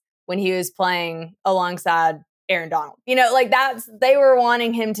was when he was playing alongside Aaron Donald. Like, they were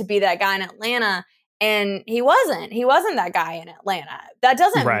wanting him to be that guy in Atlanta, and he wasn't. He wasn't that guy in Atlanta. That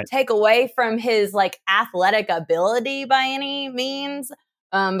doesn't take away from his like athletic ability by any means.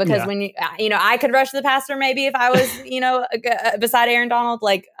 Because when I could rush the passer maybe if I was, beside Aaron Donald.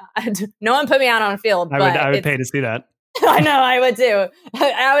 Like, no one put me out on a field. I would pay to see that. I know, I would too.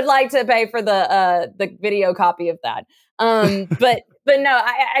 I would like to pay for the video copy of that. But no,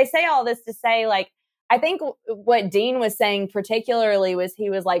 I say all this to say, like, I think what Dean was saying particularly was, he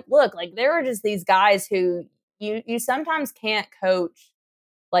was like, look, like, there are just these guys who you sometimes can't coach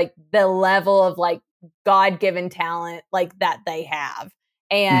like the level of like God-given talent like that they have.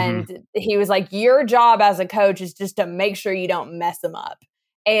 And he was like, your job as a coach is just to make sure you don't mess them up.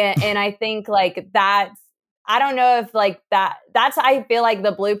 And I think like I don't know if like that's, I feel like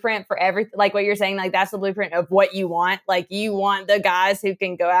the blueprint for everything, like what you're saying, like that's the blueprint of what you want. Like, you want the guys who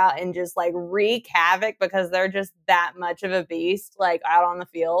can go out and just like wreak havoc because they're just that much of a beast, like out on the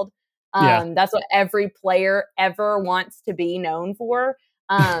field. That's what every player ever wants to be known for.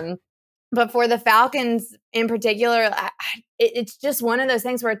 But for the Falcons in particular, it's just one of those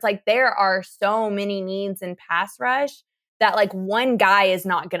things where it's like, there are so many needs in pass rush that like one guy is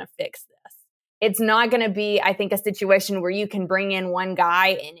not going to fix this. It's not going to be, I think, a situation where you can bring in one guy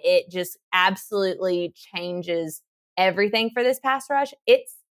and it just absolutely changes everything for this pass rush.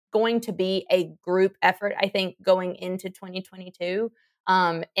 It's going to be a group effort, I think, going into 2022.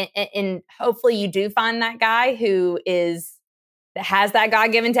 And hopefully you do find that guy who has that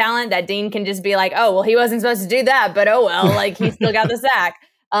God-given talent that Dean can just be like, oh, well, he wasn't supposed to do that, but oh, well, like he still got the sack.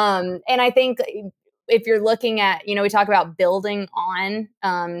 And I think if you're looking at, we talk about building on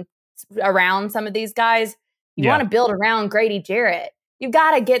around some of these guys, you want to build around Grady Jarrett. You've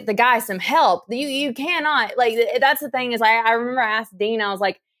got to get the guy some help. You cannot, like, that's the thing is I remember I asked Dean, I was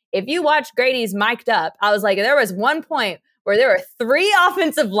like, if you watch Grady's mic'd up, I was like, there was one point where there were 3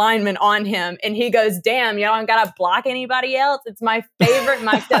 offensive linemen on him, and he goes, "Damn, you don't got to block anybody else." It's my favorite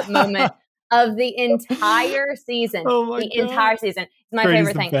mic'd up moment of the entire season. Entire season. It's my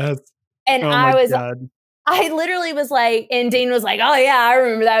favorite thing. Best. And I literally was like, and Dean was like, "Oh yeah, I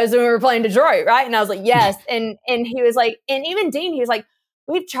remember that was when we were playing Detroit, right?" And I was like, "Yes." And he was like, and even Dean, he was like,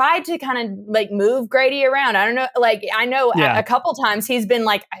 "We've tried to kind of like move Grady around. I don't know, like I know a couple times he's been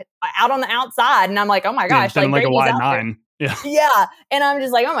like out on the outside, and I'm like, oh my gosh, like Grady's a wide out 9. There. Yeah. And I'm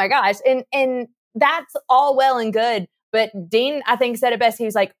just like, oh my gosh, and that's all well and good, but Dean, I think, said it best. He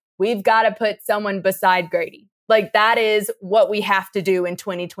was like, we've got to put someone beside Grady. Like that is what we have to do in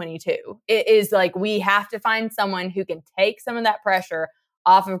 2022. It is like we have to find someone who can take some of that pressure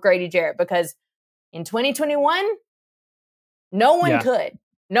off of Grady Jarrett, because in 2021, no one could.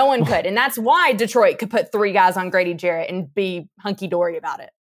 No one could. And that's why Detroit could put 3 guys on Grady Jarrett and be hunky-dory about it.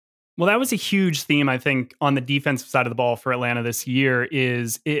 Well, that was a huge theme, I think, on the defensive side of the ball for Atlanta this year.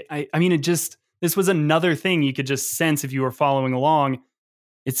 This was another thing you could just sense if you were following along.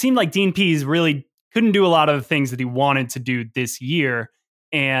 It seemed like Dean Pease really couldn't do a lot of the things that he wanted to do this year.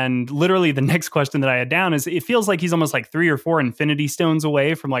 And literally the next question that I had down is, it feels like he's almost like 3 or 4 Infinity Stones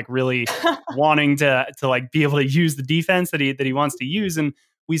away from like really wanting to like be able to use the defense that he wants to use. And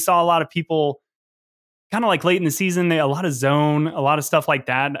we saw a lot of people kind of like late in the season, a lot of zone, a lot of stuff like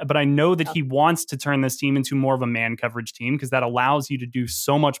that. But I know that he wants to turn this team into more of a man coverage team, because that allows you to do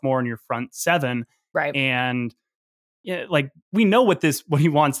so much more in your front 7. Right. And like we know what he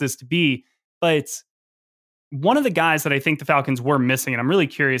wants this to be. But one of the guys that I think the Falcons were missing, and I'm really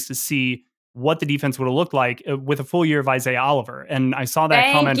curious to see what the defense would have looked like with a full year of Isaiah Oliver. And I saw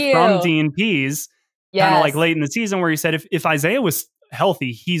that comment from Dean Pease kind of like late in the season, where he said if Isaiah was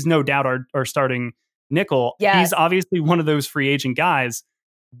healthy, he's no doubt our starting nickel. Yes. He's obviously one of those free agent guys.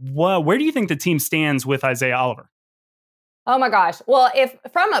 Where do you think the team stands with Isaiah Oliver? Oh my gosh. Well, if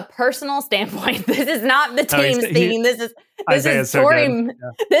from a personal standpoint, this is not the team's theme. This is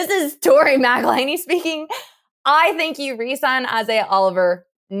Torrey McElhaney speaking. I think you re-sign Isaiah Oliver,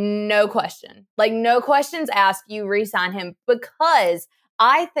 no question. Like no questions asked, you re-sign him, because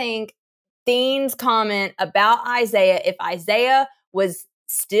I think Dean's comment about Isaiah, if Isaiah was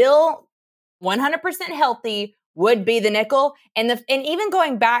still 100% healthy, would be the nickel. And even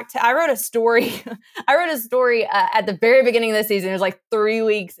going back to, I wrote a story at the very beginning of the season. It was like 3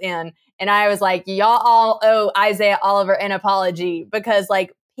 weeks in. And I was like, y'all all owe Isaiah Oliver an apology, because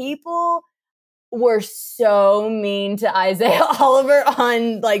like people were so mean to Isaiah Oliver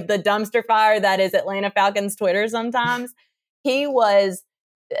on like the dumpster fire that is Atlanta Falcons Twitter sometimes. He was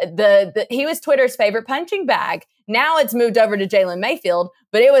he was Twitter's favorite punching bag. Now it's moved over to Jalen Mayfield,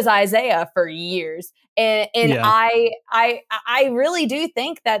 but it was Isaiah for years. And I really do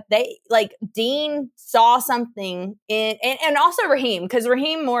think that they like Dean saw something in, and also Raheem, because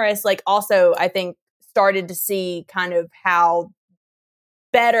Raheem Morris like also I think started to see kind of how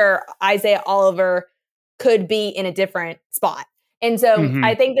better Isaiah Oliver could be in a different spot. And so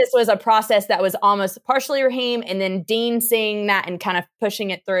I think this was a process that was almost partially Raheem, and then Dean seeing that and kind of pushing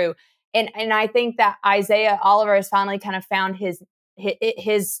it through. And I think that Isaiah Oliver has finally kind of found his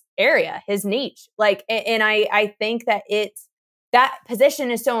area, his niche. Like, and I think that that position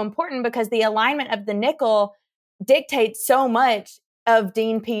is so important, because the alignment of the nickel dictates so much of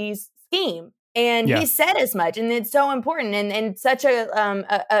Dean Pease's scheme. And he said as much, and it's so important, and such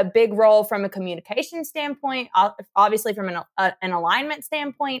a big role from a communication standpoint, obviously from an alignment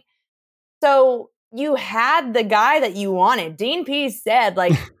standpoint. So you had the guy that you wanted. Dean Pease said,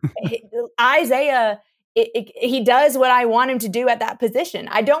 like, Isaiah, he does what I want him to do at that position.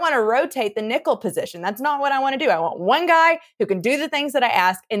 I don't want to rotate the nickel position. That's not what I want to do. I want one guy who can do the things that I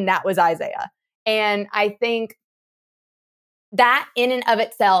ask, and that was Isaiah. And I think that in and of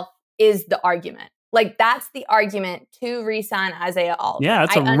itself is the argument. Like, that's the argument to re-sign Isaiah Oliver. Yeah,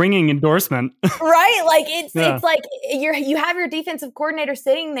 it's a ringing endorsement. Right? Like, it's like you have your defensive coordinator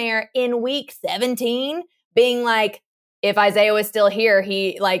sitting there in week 17 being like, if Isaiah was still here,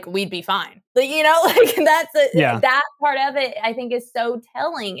 we'd be fine. Like, that part of it, I think, is so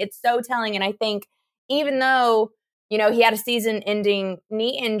telling. It's so telling. And I think even though, he had a season-ending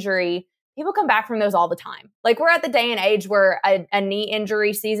knee injury, people come back from those all the time. Like, we're at the day and age where a knee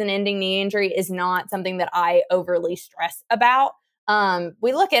injury, season-ending knee injury, is not something that I overly stress about.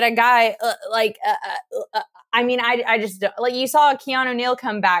 We look at a guy I just don't, like, you saw Keanu Neal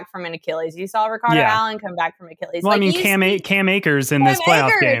come back from an Achilles. You saw Ricardo Allen come back from Achilles. Well, Cam Akers in this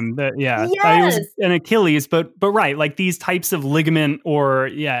playoff game. It was an Achilles, but right, like these types of ligament or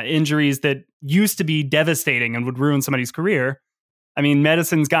injuries that used to be devastating and would ruin somebody's career. I mean,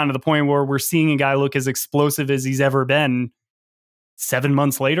 medicine's gotten to the point where we're seeing a guy look as explosive as he's ever been 7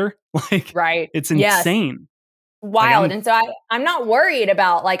 months later. Like, right. It's Yes. insane. Wild. Like, and so I'm not worried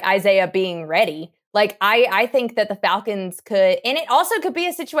about like Isaiah being ready. Like I think that the Falcons could, and it also could be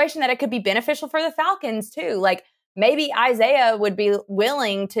a situation that it could be beneficial for the Falcons too. Like maybe Isaiah would be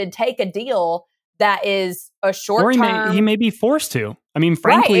willing to take a deal that is a short term. Or he may be forced to. I mean,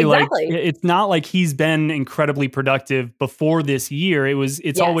 frankly, right, exactly. like it's not like he's been incredibly productive before this year.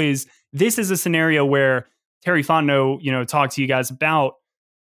 It's always, this is a scenario where Terry Fontenot, talked to you guys about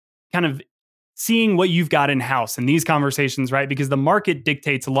kind of seeing what you've got in house in these conversations, right? Because the market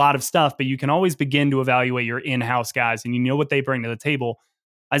dictates a lot of stuff, but you can always begin to evaluate your in-house guys and you know what they bring to the table.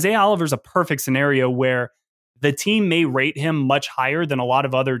 Isaiah Oliver's a perfect scenario where the team may rate him much higher than a lot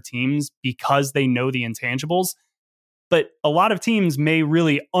of other teams because they know the intangibles. But a lot of teams may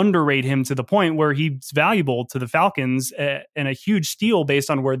really underrate him to the point where he's valuable to the Falcons and a huge steal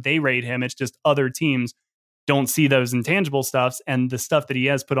based on where they rate him. It's just other teams don't see those intangible stuffs, and the stuff that he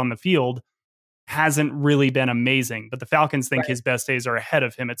has put on the field hasn't really been amazing. But the Falcons think his best days are ahead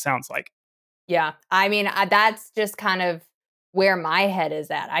of him, it sounds like. Yeah. I mean, that's just kind of where my head is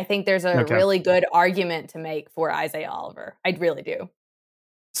at. I think there's a really good argument to make for Isaiah Oliver. I really do.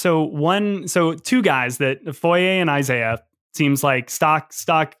 So two guys that Foye and Isaiah seems like stock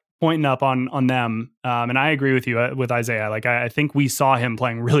pointing up on them. And I agree with you with Isaiah. Like I think we saw him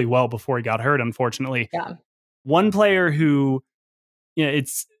playing really well before he got hurt, unfortunately. Yeah. One player who,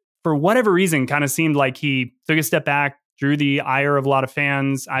 it's for whatever reason kind of seemed like he took a step back, drew the ire of a lot of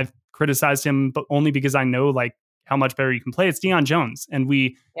fans. I've criticized him, but only because I know like how much better you can play. It's Deion Jones. And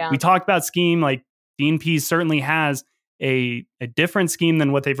we talked about scheme. Like Dean Pease certainly has a different scheme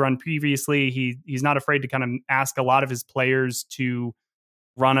than what they've run previously. He's not afraid to kind of ask a lot of his players to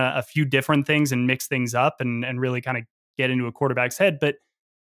run a few different things and mix things up and really kind of get into a quarterback's head. But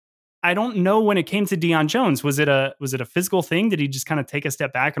I don't know when it came to Deion Jones. Was it a physical thing? Did he just kind of take a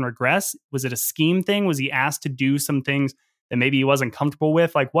step back and regress? Was it a scheme thing? Was he asked to do some things that maybe he wasn't comfortable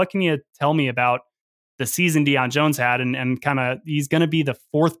with? Like, what can you tell me about the season Deion Jones had? And kind of, he's going to be the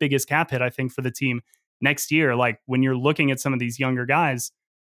fourth biggest cap hit, I think, for the team next year. Like, when you're looking at some of these younger guys,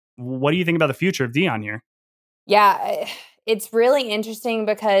 what do you think about the future of Deion here? Yeah, it's really interesting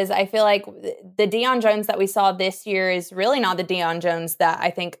because I feel like the Deion Jones that we saw this year is really not the Deion Jones that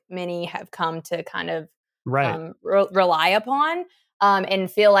I think many have come to kind of rely upon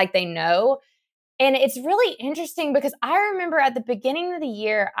and feel like they know. And it's really interesting because I remember at the beginning of the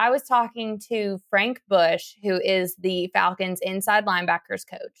year, I was talking to Frank Bush, who is the Falcons inside linebackers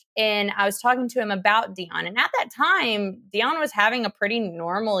coach. And I was talking to him about Deion. And at that time, Deion was having a pretty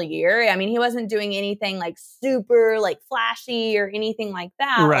normal year. I mean, he wasn't doing anything like super like flashy or anything like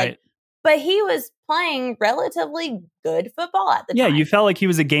that. Right. Like, but he was playing relatively good football at the time. Yeah, you felt like he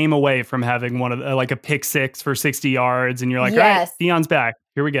was a game away from having one of like a pick six for 60 yards. And you're like, all right, Deion's back.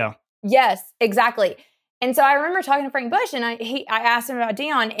 Here we go. Yes, exactly. And so I remember talking to Frank Bush and I asked him about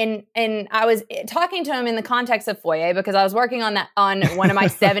Deion and I was talking to him in the context of Foye because I was working on one of my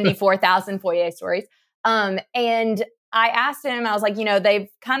 74,000 Foye stories. And I asked him, I was like, they've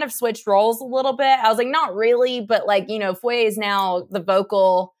kind of switched roles a little bit. I was like, not really, but like, Foye is now the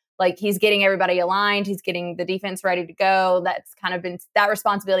vocal, like he's getting everybody aligned. He's getting the defense ready to go. That's kind of been, that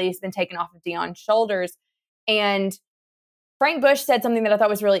responsibility has been taken off of Deion's shoulders. And Frank Bush said something that I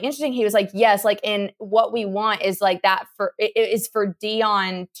thought was really interesting. He was like, yes, like, and what we want is like that it is for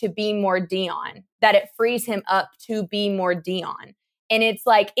Deion to be more Deion, that it frees him up to be more Deion. And it's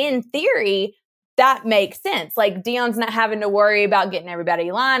like, in theory, that makes sense. Like Deion's not having to worry about getting everybody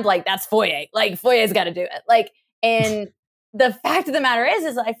aligned. Like that's Foye. Like Foye's got to do it. Like, and the fact of the matter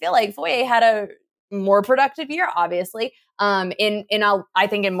is I feel like Foye had a more productive year, obviously, I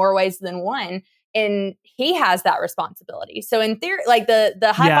think in more ways than one. And he has that responsibility. So in theory, like the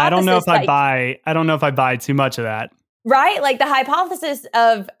hypothesis. Yeah, I don't know if I buy too much of that. Right? Like the hypothesis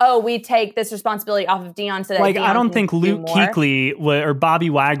of, we take this responsibility off of Deion so that like Deion I don't think Luke Kuechly or Bobby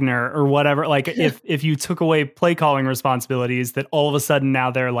Wagner or whatever, like if you took away play calling responsibilities, that all of a sudden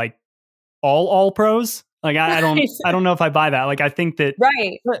now they're like all pros. Like I don't know if I buy that. Like I think that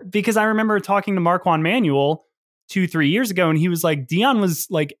because I remember talking to Marquand Manuel 2-3 years ago and he was like, Deion was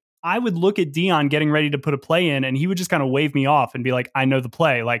like, I would look at Deion getting ready to put a play in and he would just kind of wave me off and be like, I know the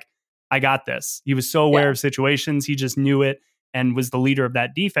play. Like, I got this. He was so aware of situations. He just knew it and was the leader of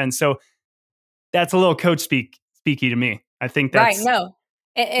that defense. So that's a little coach speaky to me. I think that's right. No.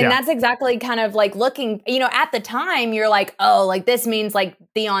 And that's exactly kind of like looking, at the time you're like, oh, like this means like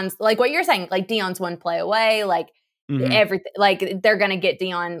Deion's like what you're saying, like Deion's one play away, like everything, like they're going to get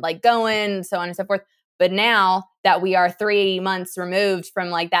Deion like going, so on and so forth. But now that we are 3 months removed from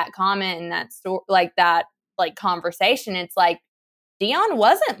like that comment and that that conversation, it's like Deion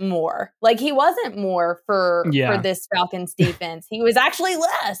wasn't more. Like he wasn't more for this Falcons defense. He was actually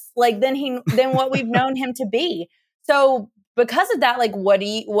less than what we've known him to be. So because of that, like what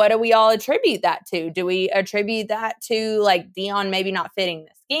do we all attribute that to? Do we attribute that to like Deion maybe not fitting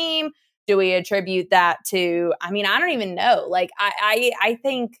the scheme? Do we attribute that to, I mean, I don't even know. Like I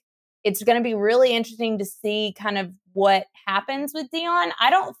think it's going to be really interesting to see kind of what happens with Deion.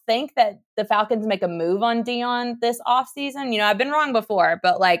 I don't think that the Falcons make a move on Deion this offseason. You know, I've been wrong before,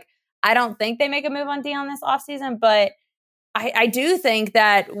 but like, I don't think they make a move on Deion this offseason. But I do think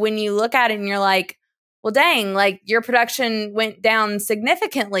that when you look at it and you're like, well, dang, like your production went down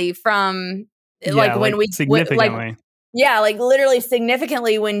significantly from significantly. Like literally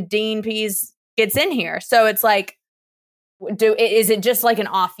significantly when Dean Pease gets in here. So it's like, is it just like an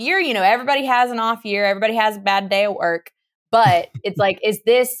off year? You know, everybody has an off year. Everybody has a bad day at work. But it's like, is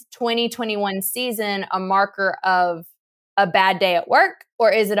this 2021 season a marker of a bad day at work?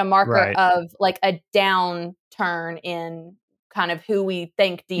 Or is it a marker of like a downturn in kind of who we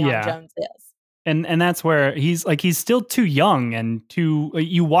think Deion Jones is? And that's where he's still too young and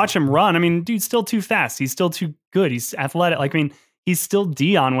you watch him run. I mean, dude's still too fast. He's still too good. He's athletic. Like, I mean, he's still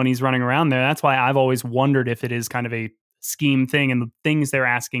Deion when he's running around there. That's why I've always wondered if it is kind of a scheme thing and the things they're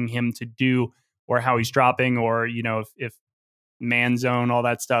asking him to do or how he's dropping or, you know, if man zone, all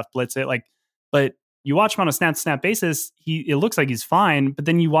that stuff, blitz it. Like, but you watch him on a snap basis, it looks like he's fine, but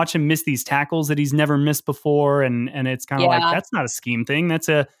then you watch him miss these tackles that he's never missed before. And it's kind of like, that's not a scheme thing.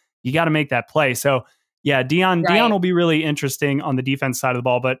 You got to make that play. So yeah, Deion will be really interesting on the defense side of the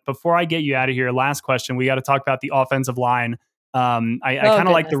ball. But before I get you out of here, last question, we got to talk about the offensive line. I kind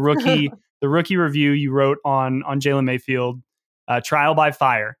of like the rookie review you wrote on Jalen Mayfield. Trial by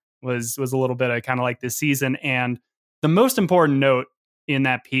fire was a little bit of kind of like this season. And the most important note in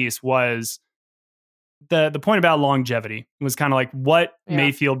that piece was the point about longevity. It was kind of like what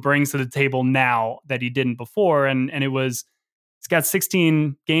Mayfield brings to the table now that he didn't before. And it was, he's got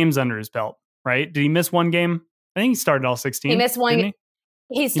 16 games under his belt, right? Did he miss one game? I think he started all 16. He missed one.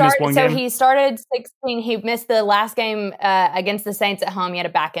 He started 16. He missed the last game against the Saints at home. He had a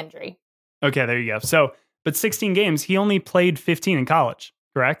back injury. Okay, there you go. So, but 16 games, he only played 15 in college,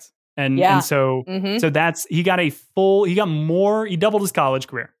 correct? And so that's, he doubled his college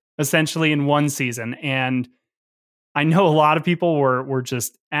career essentially in one season. And I know a lot of people were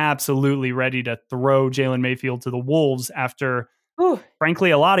just absolutely ready to throw Jalen Mayfield to the wolves after,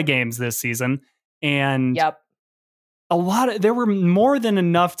 frankly, a lot of games this season. And there were more than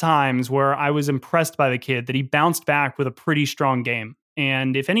enough times where I was impressed by the kid that he bounced back with a pretty strong game.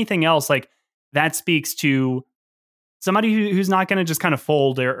 And if anything else, like that speaks to somebody who's not going to just kind of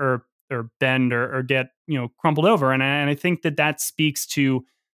fold or bend or get, you know, crumpled over. And I think that speaks to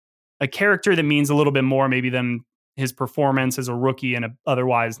a character that means a little bit more maybe than his performance as a rookie in a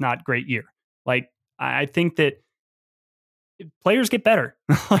otherwise not great year. Like, I think that players get better.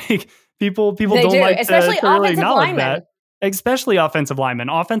 Like people don't like especially to really offensive acknowledge linemen. that. Especially offensive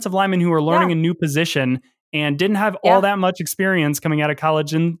linemen who are learning a new position and didn't have all that much experience coming out of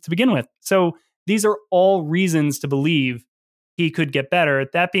college to begin with. So these are all reasons to believe he could get better.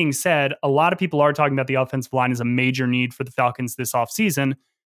 That being said, a lot of people are talking about the offensive line as a major need for the Falcons this offseason.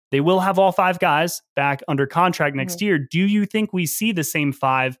 They will have all 5 guys back under contract next year. Do you think we see the same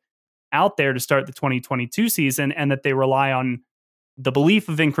 5 out there to start the 2022 season and that they rely on the belief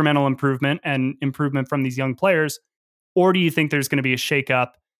of incremental improvement and improvement from these young players? Or do you think there's going to be a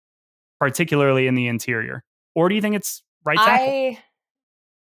shakeup, particularly in the interior? Or do you think it's right tackle?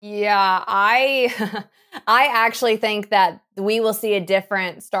 I actually think that we will see a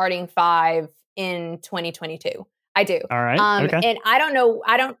different starting 5 in 2022. I do. All right. Okay. And I don't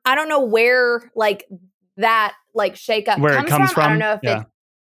know where like that like shakeup comes from. I don't know if it's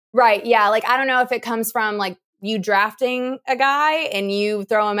right. Yeah. Like, I don't know if it comes from like you drafting a guy and you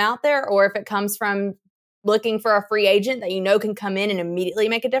throw him out there, or if it comes from looking for a free agent that you know can come in and immediately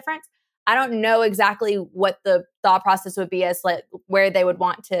make a difference. I don't know exactly what the thought process would be as like where they would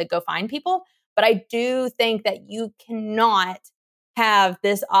want to go find people, but I do think that you cannot have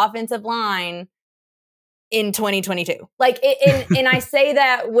this offensive line in 2022. Like, and I say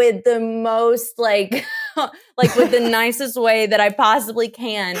that with the most like with the nicest way that I possibly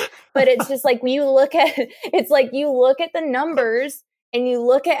can. But it's just like you look at the numbers and you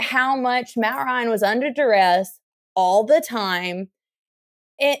look at how much Matt Ryan was under duress all the time.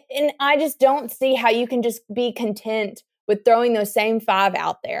 And I just don't see how you can just be content with throwing those same 5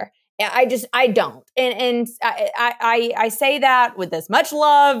 out there. I don't. And I say that with as much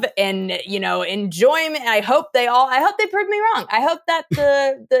love and, enjoyment. I hope they prove me wrong. I hope that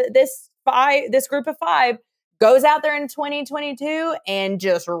this group of 5 goes out there in 2022 and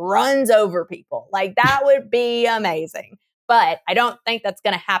just runs over people. Like, that would be amazing. But I don't think that's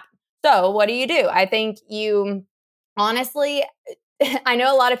going to happen. So what do? I think you, honestly, I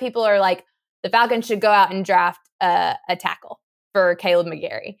know a lot of people are like, the Falcons should go out and draft a tackle for Kaleb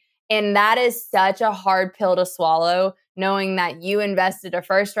McGary. And that is such a hard pill to swallow, knowing that you invested a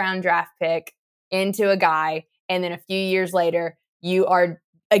first-round draft pick into a guy, and then a few years later, you are,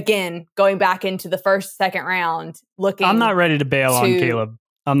 again, going back into the first, second round looking. I'm not ready to bail on Kaleb.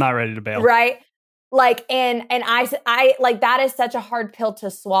 I'm not ready to bail. Right? Like, and I like, that is such a hard pill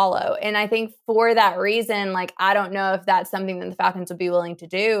to swallow. And I think for that reason, like, I don't know if that's something that the Falcons would be willing to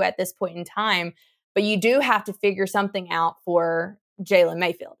do at this point in time, but you do have to figure something out for Jalen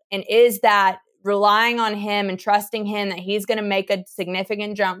Mayfield. And is that relying on him and trusting him that he's going to make a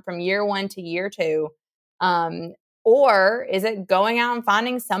significant jump from year 1 to year 2? Or is it going out and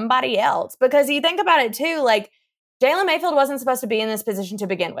finding somebody else? Because you think about it too, like, Jalen Mayfield wasn't supposed to be in this position to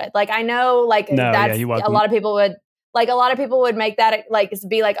begin with. Like, I know, like, a lot of people would make that, like,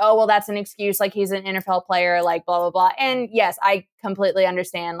 be like, oh, well, that's an excuse. Like, he's an NFL player, like, blah, blah, blah. And yes, I completely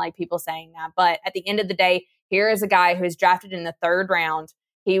understand, like, people saying that. But at the end of the day, here is a guy who's drafted in the 3rd round.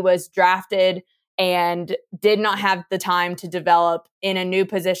 He was drafted and did not have the time to develop in a new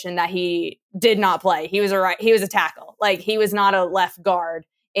position that he did not play. He was a tackle. Like, he was not a left guard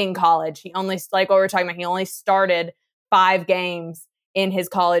in college. He only, like what we're talking about, he only started 5 games in his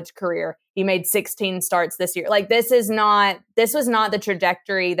college career. He made 16 starts this year. Like, this was not the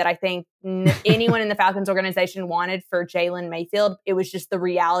trajectory that I think anyone in the Falcons organization wanted for Jalen Mayfield. It was just the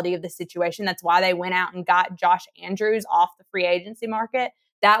reality of the situation. That's why they went out and got Josh Andrews off the free agency market.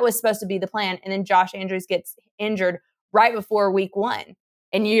 That was supposed to be the plan. And then Josh Andrews gets injured right before week 1.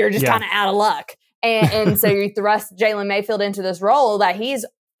 And you're just kind of out of luck. And so you thrust Jalen Mayfield into this role that he's,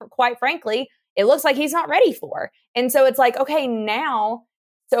 quite frankly, it looks like he's not ready for. And so it's like, okay, now,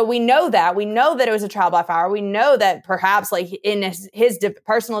 so we know that it was a trial by fire. We know that perhaps, like, in his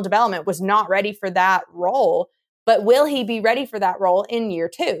personal development was not ready for that role, but will he be ready for that role in year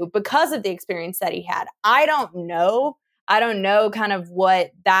 2 because of the experience that he had? I don't know kind of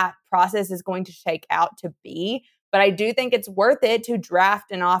what that process is going to shake out to be, but I do think it's worth it to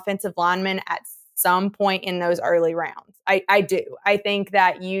draft an offensive lineman at some point in those early rounds. I do. I think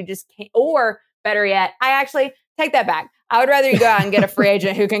that you just can't, or better yet, I actually take that back. I would rather you go out and get a free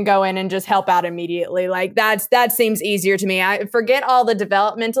agent who can go in and just help out immediately. Like, that seems easier to me. I forget all the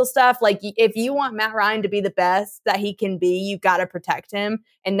developmental stuff. Like, if you want Matt Ryan to be the best that he can be, you got to protect him.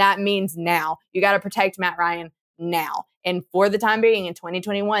 And that means now. You got to protect Matt Ryan now. And for the time being in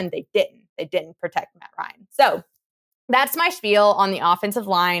 2021, they didn't protect Matt Ryan. So that's my spiel on the offensive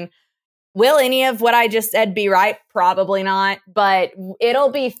line. Will any of what I just said be right? Probably not, but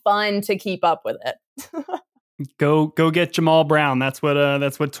it'll be fun to keep up with it. Go get Jamal Brown. That's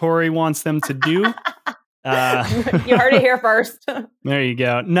what Tori wants them to do. You heard it here first. There you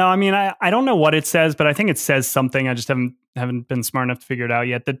go. No, I mean, I don't know what it says, but I think it says something. I just haven't been smart enough to figure it out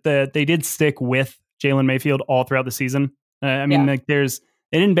yet. That they did stick with Jalen Mayfield all throughout the season. I mean, like, they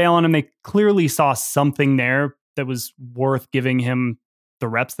didn't bail on him. They clearly saw something there that was worth giving him the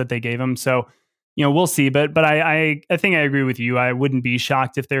reps that they gave him. So, we'll see. But I think I agree with you. I wouldn't be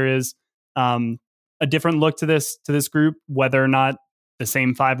shocked if there is a different look to this group, whether or not the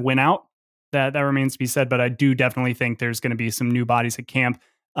same 5 win out. That remains to be said. But I do definitely think there's going to be some new bodies at camp.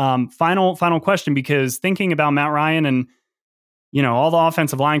 Final question, because thinking about Matt Ryan and all the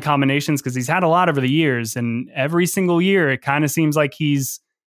offensive line combinations, because he's had a lot over the years, and every single year it kind of seems like he's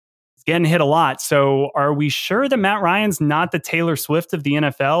getting hit a lot. So are we sure that Matt Ryan's not the Taylor Swift of the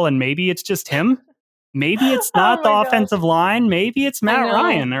NFL, and maybe it's just him? Maybe it's not the offensive line. Maybe it's Matt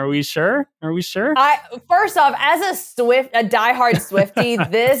Ryan. Are we sure? First off, as a diehard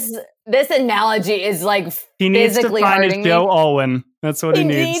Swiftie, this analogy is like he needs to find his Joe Alwyn. That's what he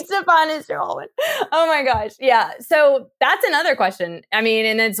needs. He needs to find his Joe Alwyn. Oh my gosh. Yeah. So that's another question. I mean,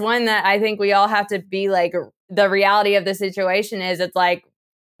 and it's one that I think we all have to be like, the reality of the situation is, it's like,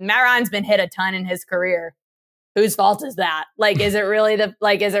 Matt Ryan's been hit a ton in his career. Whose fault is that? Like, is it really the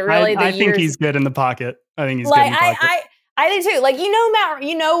I think he's good in the pocket. I think he's good in the pocket. I think too. Like,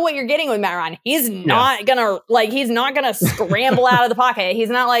 Matt, what you're getting with Matt Ryan. He's not gonna scramble out of the pocket. He's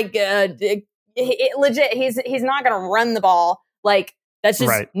not like legit. He's not gonna run the ball. Like, that's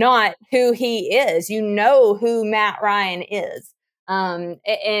just not who he is. You know who Matt Ryan is.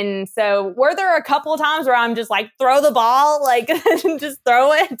 And so were there a couple of times where I'm just like, throw the ball, like just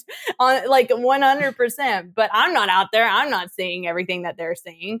throw it on like 100%, but I'm not out there. I'm not seeing everything that they're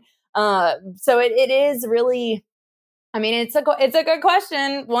seeing. So it is really, I mean, it's a good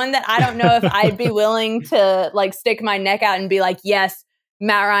question. One that I don't know if I'd be willing to like stick my neck out and be like, yes,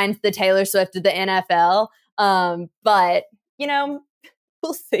 Matt Ryan's the Taylor Swift of the NFL. But you know,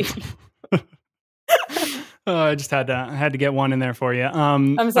 we'll see. Oh, I just had to get one in there for you.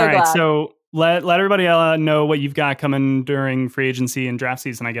 I'm so all right, glad. So let everybody know what you've got coming during free agency and draft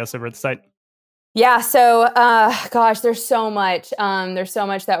season, I guess, over at the site. Yeah. So, gosh, there's so much. There's so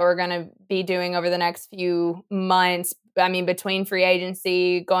much that we're going to be doing over the next few months. I mean, between free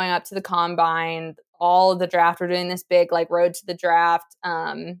agency, going up to the combine, all of the draft, we're doing this big like road to the draft,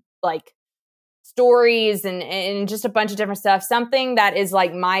 like stories and just a bunch of different stuff. Something that is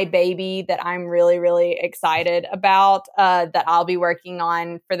like my baby that I'm really, really excited about, that I'll be working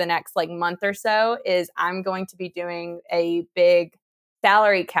on for the next like month or so is I'm going to be doing a big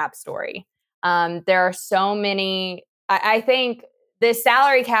salary cap story. There are so many, I think this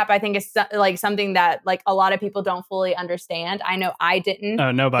salary cap, I think is like something that like a lot of people don't fully understand. I know I didn't.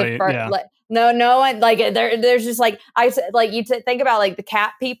 Oh, nobody. Yeah. No one, like there's just like, you think about like the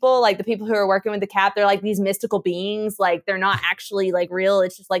cap people, like the people who are working with the cap, they're like these mystical beings. Like they're not actually like real.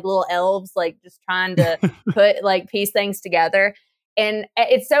 It's just like little elves, like just trying to piece things together. And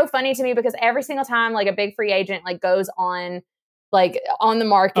it's so funny to me because every single time like a big free agent like goes on the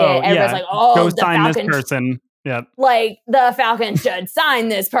market, everybody's like, oh, go the sign Falcons, this person. Yeah. Like the Falcons should sign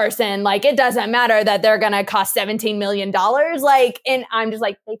this person. Like it doesn't matter that they're going to cost $17 million. Like, and I'm just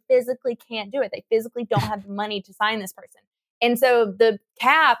like, they physically can't do it. They physically don't have the money to sign this person. And so the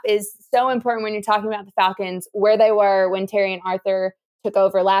cap is so important when you're talking about the Falcons, where they were when Terry and Arthur took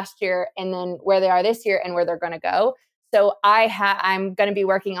over last year, and then where they are this year and where they're going to go. So I'm going to be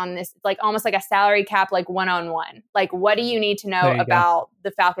working on this, like almost like a salary cap, like one-on-one. Like, what do you need to know about the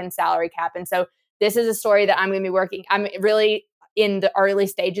Falcons salary cap? And so this is a story that I'm going to be working. I'm really in the early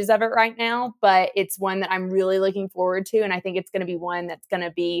stages of it right now, but it's one that I'm really looking forward to. And I think it's going to be one that's going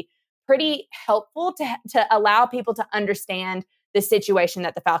to be pretty helpful to allow people to understand the situation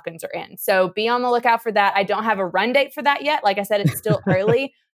that the Falcons are in. So be on the lookout for that. I don't have a run date for that yet. Like I said, it's still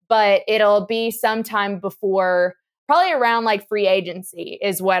early, but it'll be sometime before, probably around like free agency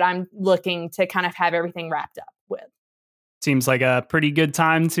is what I'm looking to kind of have everything wrapped up with. Seems like a pretty good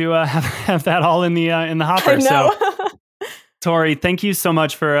time to have that all in the hopper. So, Tori, thank you so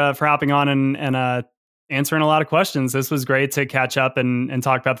much for hopping on and answering a lot of questions. This was great to catch up and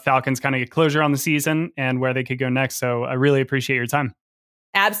talk about the Falcons, kind of get closure on the season and where they could go next. So I really appreciate your time.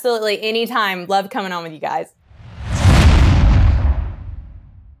 Absolutely. Anytime. Love coming on with you guys.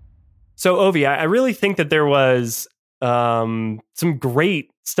 So, Ovi, I really think that there was some great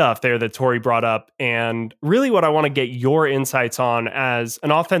stuff there that Tori brought up. And really what I want to get your insights on as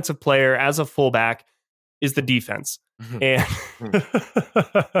an offensive player, as a fullback, is the defense. And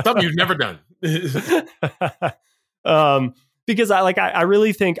something you've never done. Because I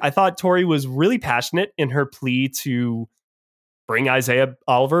really think, I thought Tori was really passionate in her plea to bring Isaiah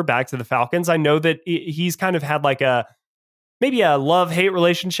Oliver back to the Falcons. I know that he's kind of had like maybe a love-hate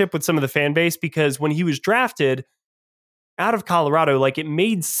relationship with some of the fan base, because when he was drafted out of Colorado, like it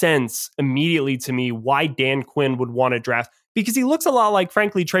made sense immediately to me why Dan Quinn would want to draft, because he looks a lot like,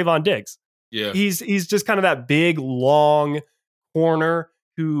 frankly, Trayvon Diggs. Yeah. He's just kind of that big, long corner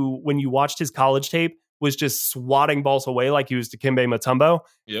who, when you watched his college tape, was just swatting balls away like he was Dikembe Mutombo.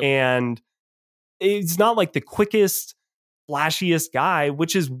 Yep. And it's not like the quickest, flashiest guy,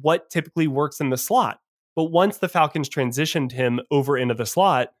 which is what typically works in the slot. But once the Falcons transitioned him over into the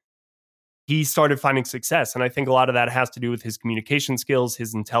slot, he started finding success. And I think a lot of that has to do with his communication skills,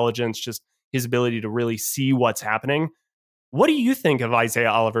 his intelligence, just his ability to really see what's happening. What do you think of Isaiah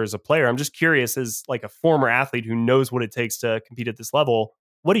Oliver as a player? I'm just curious, as like a former athlete who knows what it takes to compete at this level,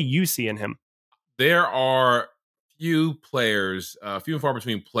 what do you see in him? There are few and far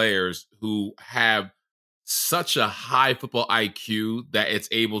between players who have such a high football IQ that it's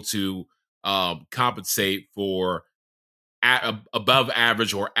able to compensate for above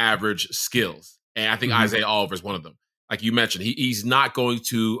average or average skills. And I think Isaiah Oliver is one of them. Like you mentioned, he's not going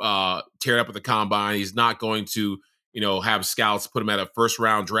to tear it up at the combine. He's not going to, have scouts put him at a first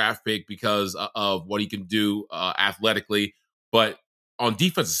round draft pick because of what he can do athletically. But on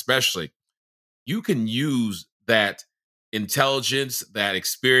defense, especially, you can use that intelligence, that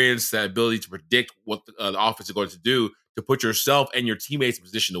experience, that ability to predict what the offense is going to do to put yourself and your teammates in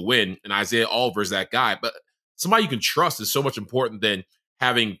position to win. And Isaiah Oliver is that guy. But somebody you can trust is so much important than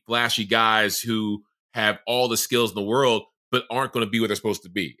having flashy guys who have all the skills in the world, but aren't going to be where they're supposed to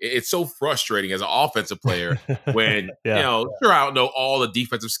be. It's so frustrating as an offensive player when, Yeah. sure, I don't know all the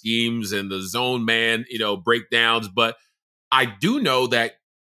defensive schemes and the zone man, breakdowns, but I do know that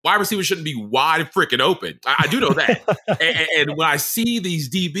wide receivers shouldn't be wide freaking open. I do know that. and when I see these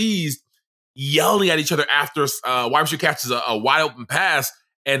DBs yelling at each other after wide receiver catches a wide open pass,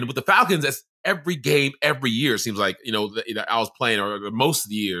 and with the Falcons, that's every game, every year, it seems like, I was playing, or most of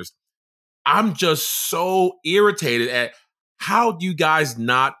the years, I'm just so irritated at how do you guys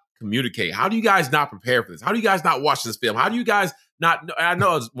not communicate? How do you guys not prepare for this? How do you guys not watch this film? How do you guys not? I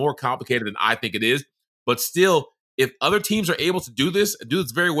know it's more complicated than I think it is, but still, if other teams are able to do this and do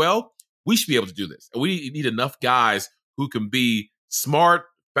this very well, we should be able to do this. And we need enough guys who can be smart,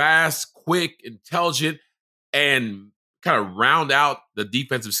 fast, quick, intelligent, and kind of round out the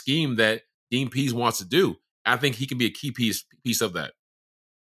defensive scheme that Dean Pease wants to do. I think he can be a key piece of that.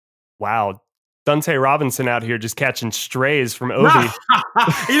 Wow. Dante Robinson out here just catching strays from Obi.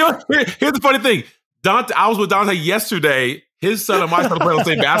 Here's the funny thing. I was with Dante yesterday. His son and my son play on the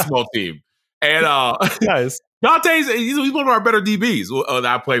same basketball team. And Nice. He's one of our better DBs that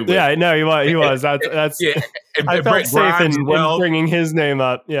I played with. Yeah, no, he was. That's yeah. I felt safe in bringing his name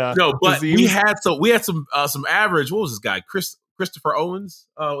up. Yeah. No, but we had some average. What was this guy? Christopher Owens?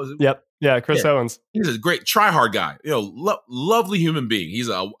 Was it? Yep. Yeah, Chris Owens. He's a great try-hard guy. Lovely human being. He's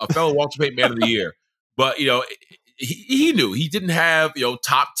a fellow Walter Payton Man of the Year. But he knew he didn't have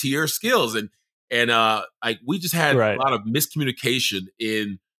top tier skills, and we just had a lot of miscommunication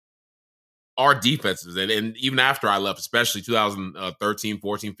in our defenses, and even after I left, especially 2013,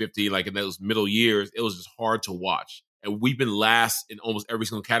 14, 15, like in those middle years, it was just hard to watch. And we've been last in almost every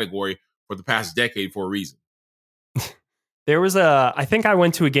single category for the past decade for a reason. There was I think I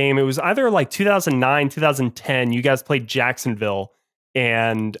went to a game. It was either like 2009, 2010. You guys played Jacksonville,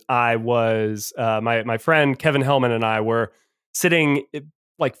 and I was my friend Kevin Hellman and I were sitting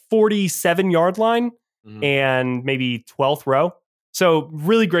like 47-yard line and maybe 12th row. So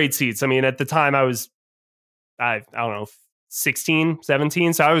really great seats. I mean, at the time I was, I don't know, 16,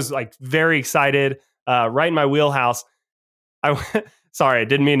 17. So I was like very excited, right in my wheelhouse. Sorry, I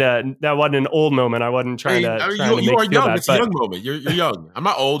didn't mean to. That wasn't an old moment. I wasn't trying to. You are young. It's a young moment. You're young. I'm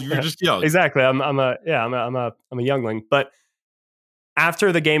not old. You're just young. Exactly. I'm a youngling. But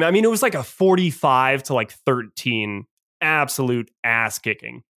after the game, I mean, it was like a 45 to like 13 absolute ass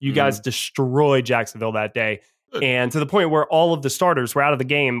kicking. You guys destroyed Jacksonville that day, and to the point where all of the starters were out of the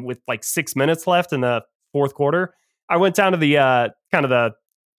game with like 6 minutes left in the fourth quarter. I went down to the kind of the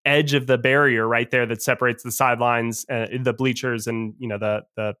edge of the barrier right there that separates the sidelines, the bleachers, and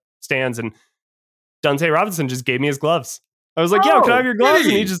the stands. And Dante Robinson just gave me his gloves. I was like, "Yo, can I have your gloves?"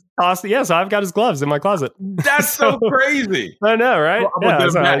 And he just tossed it. Yeah, so I've got his gloves in my closet. That's so crazy. I know, right? Yeah,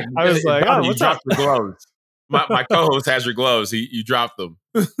 so I was like, "Oh, what's up?" Your gloves. My co-host has your gloves. You dropped them.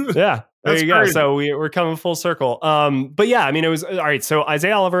 Yeah, there you go. So we're coming full circle. But yeah, I mean, it was all right. So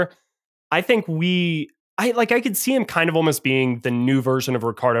Isaiah Oliver, I think I could see him kind of almost being the new version of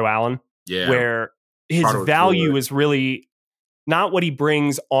Ricardo Allen, where his value is really not what he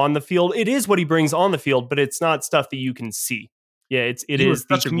brings on the field. It is what he brings on the field, but it's not stuff that you can see. Yeah, it is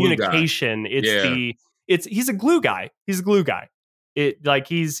the communication. He's a glue guy. He's a glue guy.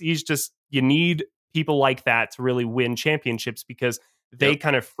 He's just, you need people like that to really win championships because they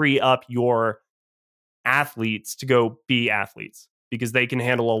kind of free up your athletes to go be athletes because they can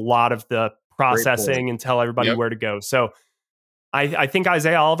handle a lot of the processing and tell everybody where to go. So I think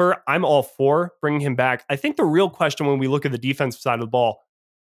Isaiah Oliver, I'm all for bringing him back. I think the real question when we look at the defensive side of the ball,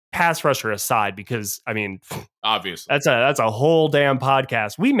 pass rusher aside, because I mean, obviously that's a whole damn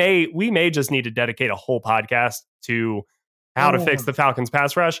podcast. We may just need to dedicate a whole podcast to how to fix the Falcons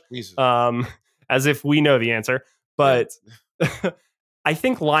pass rush, as if we know the answer. But I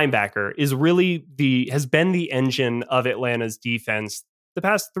think linebacker has been the engine of Atlanta's defense the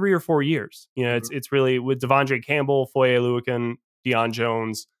past 3 or 4 years. It's really with Devondre Campbell, Foye Oluokun, Deion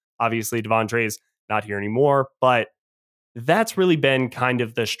Jones. Obviously, Devondre's not here anymore, but that's really been kind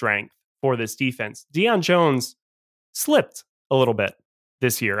of the strength for this defense. Deion Jones slipped a little bit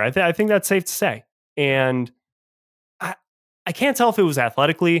this year. I think that's safe to say. And I can't tell if it was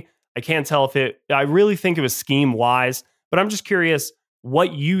athletically. I can't tell I really think it was scheme wise, but I'm just curious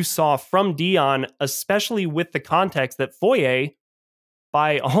what you saw from Deion, especially with the context that Foye,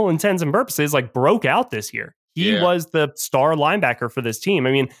 by all intents and purposes, broke out this year. He was the star linebacker for this team.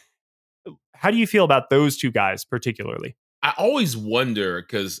 I mean, how do you feel about those two guys particularly? I always wonder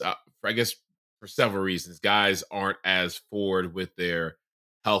because I guess for several reasons, guys aren't as forward with their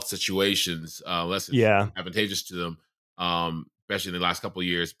health situations unless it's advantageous to them. especially in the last couple of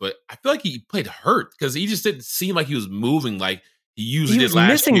years. But I feel like he played hurt because he just didn't seem like he was moving like he usually did last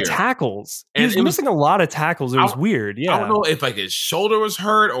missing year. tackles. And He was missing a lot of tackles. It was weird. Yeah. I don't know if like his shoulder was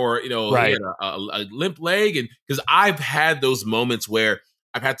hurt or, he had a limp leg. And because I've had those moments where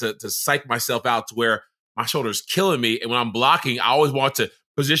I've had to psych myself out to where my shoulder's killing me. And when I'm blocking, I always want to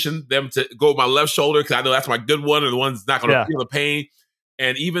position them to go with my left shoulder because I know that's my good one or the one that's not going to feel the pain.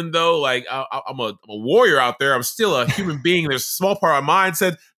 And even though like I'm a warrior out there, I'm still a human being. There's a small part of my mind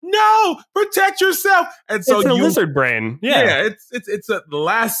said, "No, protect yourself." And so it's a lizard brain. Yeah, it's the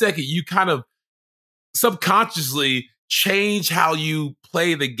last second you kind of subconsciously change how you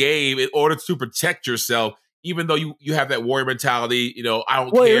play the game in order to protect yourself. Even though you have that warrior mentality, I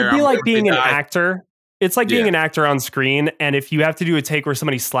don't care. It would be like being an actor. It's like being an actor on screen, and if you have to do a take where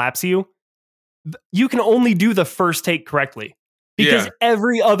somebody slaps you, you can only do the first take correctly. Because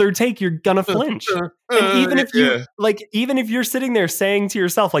every other take you're gonna flinch. And even if even if you're sitting there saying to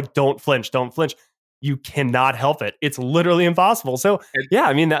yourself, like, don't flinch, you cannot help it. It's literally impossible. So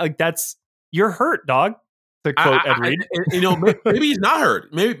I mean, that's you're hurt, dog. To quote Ed Reed. Maybe he's not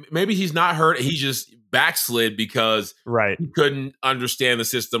hurt. Maybe he's not hurt. He just backslid because he couldn't understand the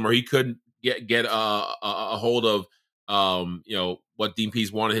system or he couldn't get a hold of what Dean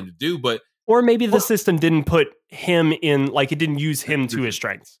Pease wanted him to do. Or maybe the system didn't put him in, like it didn't use him to his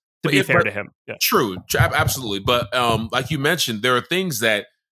strengths, to be fair to him. Yeah. True. Absolutely. But like you mentioned, there are things that,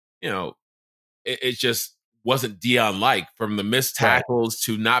 it just wasn't Deion-like, from the missed tackles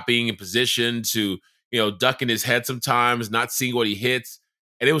to not being in position to, ducking his head sometimes, not seeing what he hits.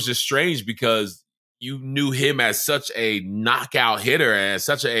 And it was just strange because you knew him as such a knockout hitter, as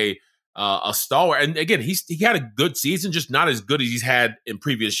such a stalwart. And again, he had a good season, just not as good as he's had in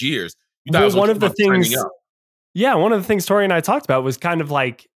previous years. One of the things Tori and I talked about was kind of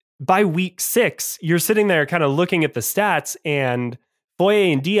like by week 6, you're sitting there kind of looking at the stats, and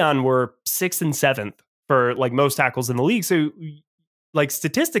Foye and Deion were 6th and 7th for like most tackles in the league. So like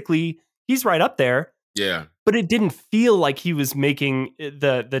statistically, he's right up there. Yeah. But it didn't feel like he was making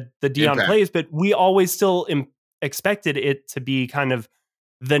the Deion plays, but we always still expected it to be kind of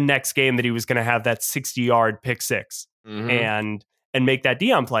the next game that he was going to have that 60-yard pick six. Mm-hmm. And make that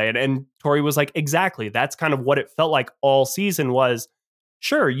Deion play. And Tori was like, exactly. That's kind of what it felt like all season was.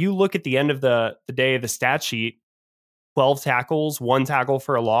 Sure, you look at the end of the day of the stat sheet, 12 tackles, 1 tackle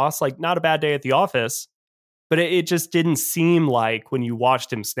for a loss, like not a bad day at the office. But it just didn't seem like when you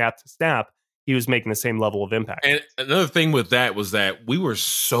watched him snap to snap, he was making the same level of impact. And another thing with that was that we were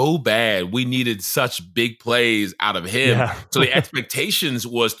so bad. We needed such big plays out of him. Yeah. So the expectations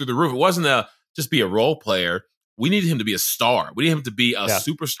was through the roof. It wasn't just be a role player. We needed him to be a star. We needed him to be a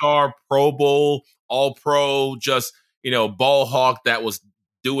superstar, Pro Bowl, All Pro, just, ball hawk that was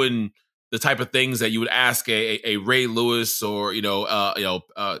doing the type of things that you would ask a Ray Lewis or,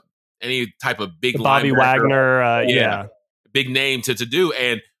 any type of big Bobby Wagner, big name to do.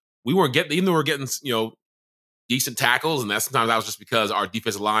 And we weren't getting, even though we're getting, decent tackles, and sometimes that was just because our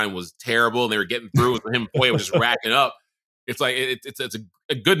defensive line was terrible and they were getting through, and him and Foye was just racking up. It's like it's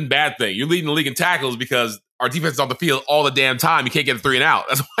a good and bad thing. You're leading the league in tackles because our defense is on the field all the damn time. You can't get a 3 and out.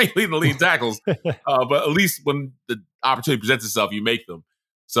 That's why you're leading the league in tackles. But at least when the opportunity presents itself, you make them.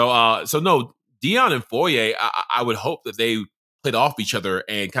 So no, Deion and Foye, I would hope that they played off each other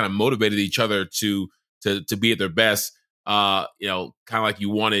and kind of motivated each other to be at their best. Kind of like you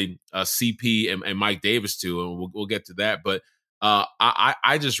wanted CP and Mike Davis to, and we'll get to that. But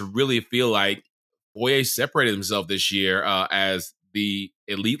I just really feel like Foye separated himself this year as the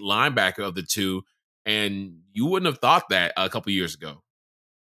elite linebacker of the two, and you wouldn't have thought that a couple years ago.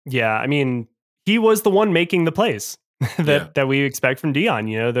 Yeah, I mean, he was the one making the plays that we expect from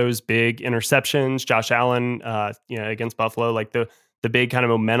Deion. Those big interceptions, Josh Allen, against Buffalo, like the big kind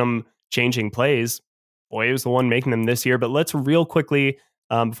of momentum changing plays. Foye was the one making them this year. But let's real quickly,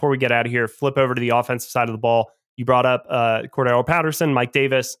 before we get out of here, flip over to the offensive side of the ball. You brought up Cordero Patterson, Mike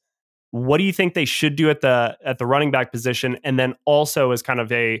Davis. What do you think they should do at the running back position? And then also as kind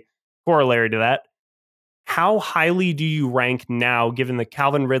of a corollary to that, how highly do you rank now, given the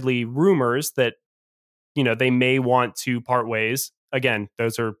Calvin Ridley rumors that, they may want to part ways? Again,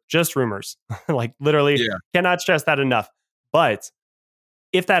 those are just rumors. Like literally cannot stress that enough. But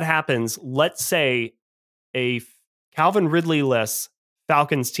if that happens, let's say a Calvin Ridley-less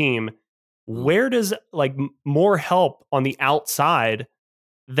Falcons team, where does more help on the outside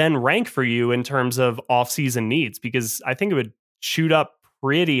then rank for you in terms of offseason needs? Because I think it would shoot up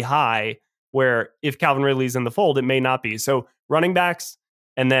pretty high, where if Calvin Ridley's in the fold, it may not be. So running backs,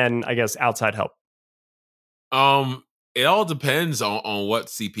 and then I guess outside help. It all depends on what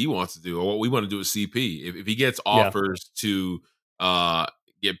CP wants to do or what we want to do with CP. If he gets offers to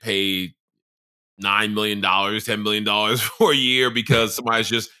get paid $9 million, $10 million for a year because somebody's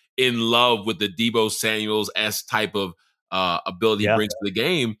just in love with the Deebo Samuels-esque type of ability he brings to the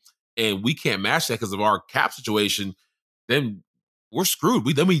game, and we can't match that because of our cap situation, then we're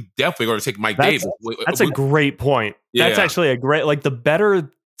screwed. Then we definitely going to take Mike Davis. That's a great point. Yeah. That's actually a great, like, the better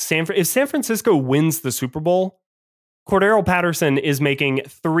if San Francisco wins the Super Bowl, Cordero Patterson is making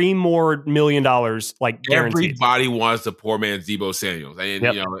 $3 more million, like, guaranteed. Everybody wants the poor man's Deebo Samuels, and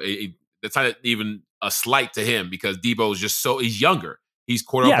you know it's not even a slight to him because Deebo is just he's younger. He's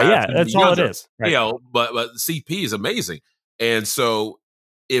Cordero Patterson. Yeah, that's all it is. Right. You know, but CP is amazing, and so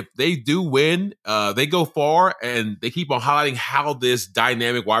if they do win, they go far, and they keep on highlighting how this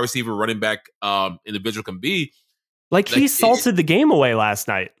dynamic wide receiver, running back individual can be. Like, he salted the game away last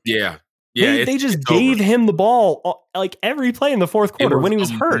night. Yeah. They just gave him the ball like every play in the fourth quarter when he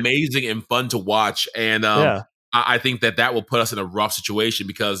was hurt. Amazing and fun to watch, and I think that will put us in a rough situation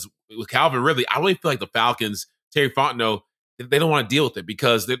because with Calvin Ridley, I really feel like the Falcons, Terry Fontenot, they don't want to deal with it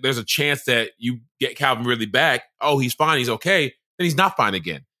because there's a chance that you get Calvin Ridley back. Oh, he's fine, he's okay, then he's not fine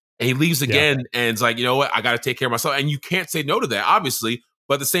again, and he leaves again, and it's like, you know what, I got to take care of myself, and you can't say no to that, obviously,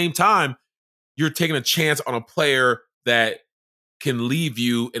 but at the same time, you're taking a chance on a player that can leave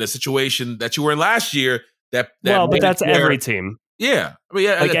you in a situation that you were in last year. But that's every team. Yeah. I mean,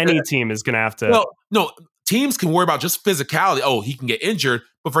 like any team is going to have to. Well, no, teams can worry about just physicality. Oh, he can get injured.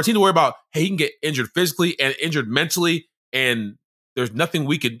 But for a team to worry about, hey, he can get injured physically and injured mentally, and there's nothing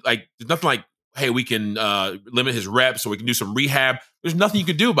we could, like, there's nothing like, hey, we can limit his reps or we can do some rehab. There's nothing you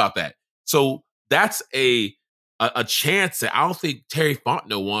can do about that. So that's a chance that I don't think Terry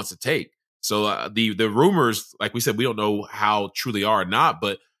Fontenot wants to take. So the rumors, like we said, we don't know how true they are or not,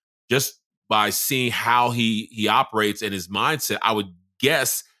 but just by seeing how he operates and his mindset, I would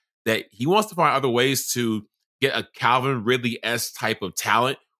guess that he wants to find other ways to get a Calvin Ridley-esque type of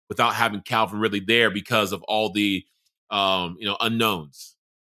talent without having Calvin Ridley there because of all the unknowns.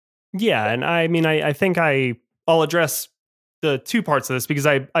 Yeah, and I mean, I think I'll address the two parts of this because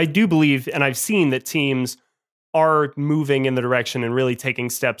I do believe, and I've seen that teams are moving in the direction and really taking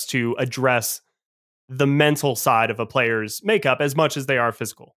steps to address the mental side of a player's makeup as much as they are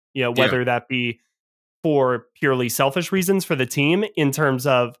physical. You know, whether that be for purely selfish reasons for the team in terms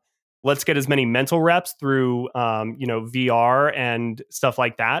of let's get as many mental reps through, VR and stuff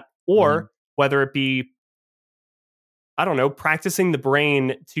like that, or whether it be, I don't know, practicing the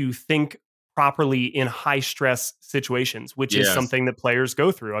brain to think properly in high stress situations, which is something that players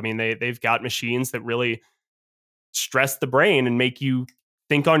go through. I mean, they've got machines that really stress the brain and make you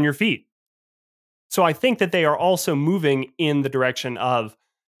think on your feet. So I think that they are also moving in the direction of,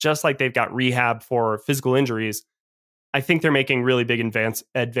 just like they've got rehab for physical injuries, I think they're making really big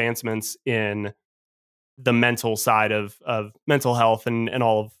advancements in the mental side of mental health and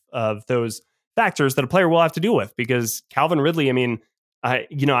all of those factors that a player will have to deal with. Because Calvin Ridley, I mean,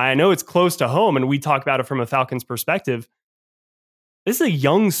 I know it's close to home and we talk about it from a Falcons perspective. This is a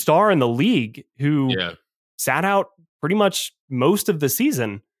young star in the league who sat out pretty much most of the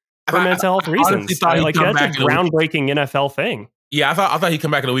season for mental health reasons. That's a groundbreaking NFL thing. Yeah, I thought he'd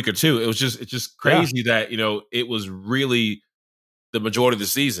come back in a week or two. It's just crazy that it was really the majority of the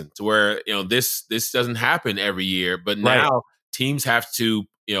season to where this doesn't happen every year. But now teams have to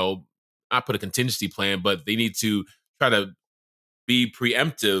not put a contingency plan, but they need to try to be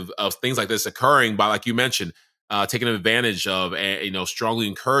preemptive of things like this occurring by, like you mentioned, taking advantage of and strongly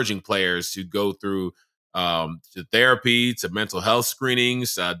encouraging players to go through to therapy, to mental health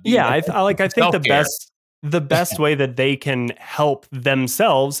screenings. I think the best way that they can help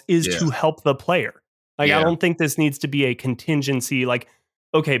themselves is to help the player. I don't think this needs to be a contingency, like,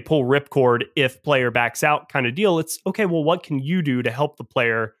 okay, pull ripcord if player backs out kind of deal. It's okay, well, what can you do to help the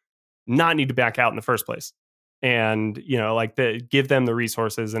player not need to back out in the first place? And, give them the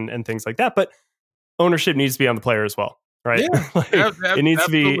resources and things like that. But ownership needs to be on the player as well, right? Yeah, it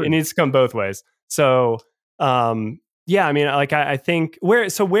needs to come both ways. So, I mean, I think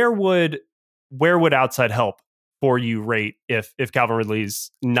where would outside help for you rate if Calvin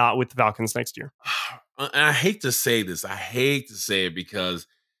Ridley's not with the Falcons next year? And I hate to say this. I hate to say it because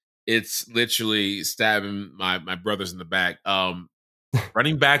it's literally stabbing my brothers in the back.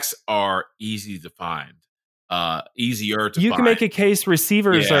 Running backs are easy to find. Easier to find. You can make a case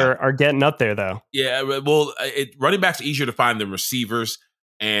receivers are getting up there, though. Yeah, well, running backs are easier to find than receivers.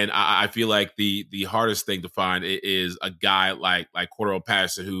 And I feel like the hardest thing to find is a guy like Cordero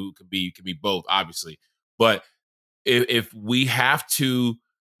Patterson who can be both, obviously. But if we have to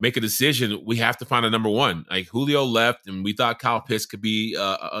make a decision, we have to find a number one. Like Julio left, and we thought Kyle Pitts could be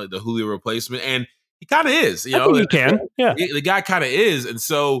the Julio replacement, and He kind of is. You I know, think he can. Yeah, the guy kind of is, and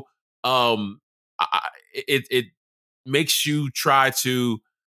so it makes you try to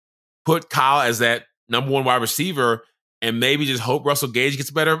put Kyle as that number one wide receiver and maybe just hope Russell Gage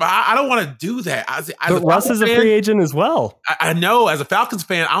gets better. But I don't want to do that. But Russ is a free agent as well. I know. As a Falcons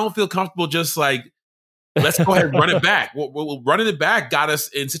fan, I don't feel comfortable just like, let's go ahead and run it back. Running it back got us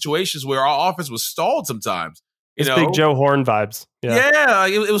in situations where our offense was stalled sometimes. It's big Joe Horn vibes. Yeah,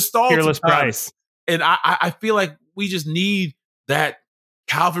 it was stalled. Fearless sometimes. Price. And I feel like we just need that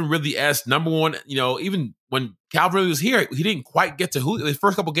Calvin Ridley-esque number one. Even when Calvin Ridley was here, he didn't quite get to Julio. The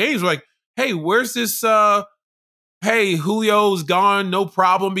first couple games were like, hey, where's this? Hey, Julio's gone, no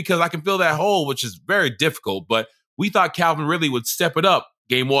problem, because I can fill that hole, which is very difficult. But we thought Calvin Ridley would step it up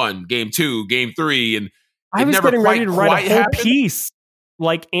game 1, game 2, game 3, and I was getting ready to write a whole piece,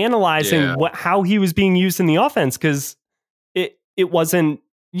 like analyzing how he was being used in the offense, because it wasn't.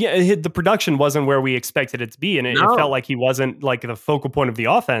 Yeah, the production wasn't where we expected it to be, and it felt like he wasn't like the focal point of the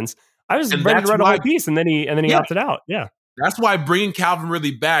offense. I was ready to write a whole piece, and then he opted out. Yeah, that's why bringing Calvin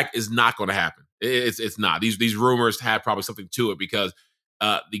Ridley back is not going to happen. It's not. These rumors had probably something to it, because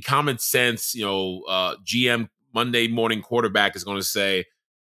the common sense, GM Monday morning quarterback is going to say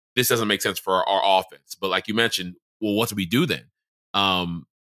this doesn't make sense for our offense. But like you mentioned, well, what do we do then?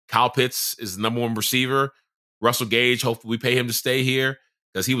 Kyle Pitts is the number one receiver. Russell Gage, hopefully we pay him to stay here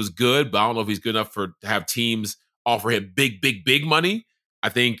because he was good, but I don't know if he's good enough to have teams offer him big money. I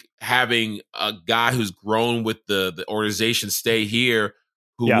think having a guy who's grown with the organization stay here,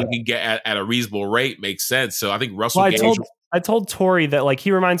 who we can get at a reasonable rate, makes sense. So I think Russell Gage. I told Tori that like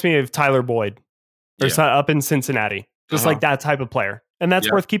he reminds me of Tyler Boyd, or up in Cincinnati, just like that type of player, and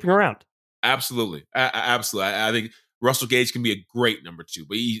that's worth keeping around. Absolutely, absolutely. I think Russell Gage can be a great number 2,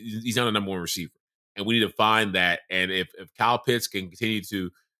 but he's not a number 1 receiver, and we need to find that. And if Kyle Pitts can continue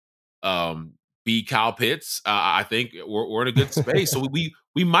to be Kyle Pitts, I think we're in a good space. So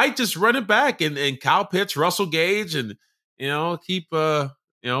we might just run it back and Kyle Pitts, Russell Gage, and keep the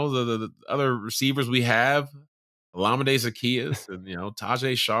other receivers we have, Olamide Zaccheaus and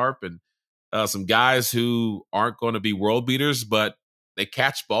Tajay Sharp and some guys who aren't going to be world beaters, but they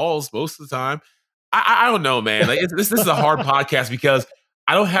catch balls most of the time. I don't know, man. Like this is a hard podcast because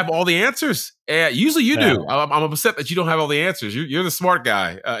I don't have all the answers. Usually you do. I'm upset that you don't have all the answers. You're the smart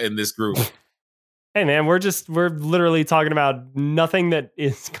guy in this group. Hey man, we're literally talking about nothing that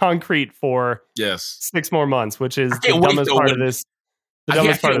is concrete for 6 more months, which is the dumbest part of this. The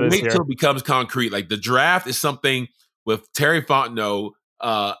dumbest part of this wait till it becomes concrete. Like the draft is something with Terry Fontenot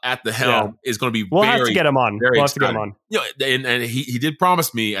at the helm is going to be. We'll have to get him on. We'll have to get him on. And he did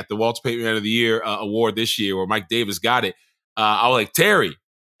promise me at the Walter Payton Man of the Year award this year, where Mike Davis got it. I was like, Terry,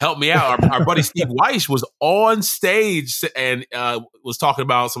 help me out. Our buddy Steve Weiss was on stage and was talking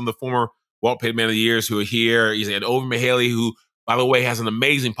about some of the former Walter Payton Man of the Years who are here. He's and Over Mahaley, who, by the way, has an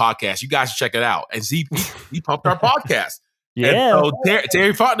amazing podcast. You guys should check it out. And he pumped our podcast. Yeah. And so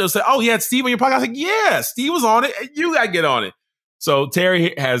Terry Fontenot said, "Oh, you had Steve on your podcast." I was like, "Yeah, Steve was on it, and you got to get on it." So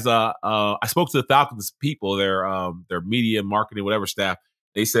Terry has. I spoke to the Falcons people, their media, marketing, whatever staff.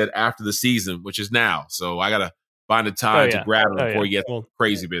 They said after the season, which is now. So I got to find a time to grab him before he gets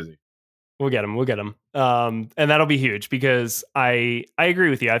crazy busy. We'll get him. And that'll be huge because I agree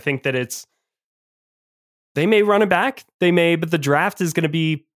with you. I think that they may run it back, but the draft is going to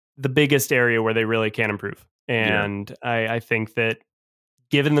be the biggest area where they really can improve. And I think that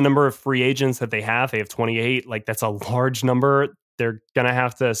given the number of free agents that they have 28, like that's a large number. They're going to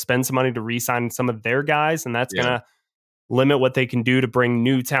have to spend some money to re-sign some of their guys, and that's going to limit what they can do to bring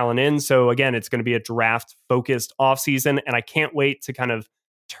new talent in. So again, it's going to be a draft-focused offseason, and I can't wait to kind of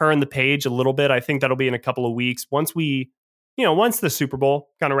turn the page a little bit. I think that'll be in a couple of weeks. Once the Super Bowl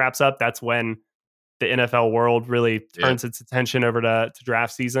kind of wraps up, that's when the NFL world really turns its attention over to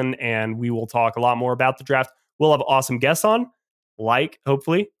draft season, and we will talk a lot more about the draft. We'll have awesome guests on, like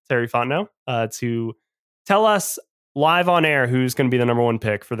hopefully Terry Fontenot, to tell us live on air who's going to be the number 1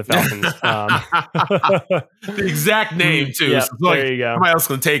 pick for the Falcons. The exact name too. Yeah, so there you go. Somebody else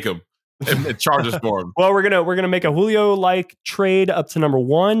going to take him and charge us for him. Well, we're gonna make a Julio like trade up to number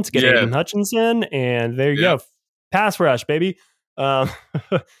 1 to get Aiden Hutchinson, and there you go, pass rush, baby.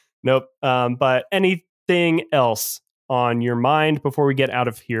 Nope. But anything else on your mind before we get out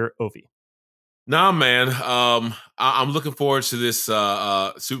of here, Ovi? Nah, man. I'm looking forward to this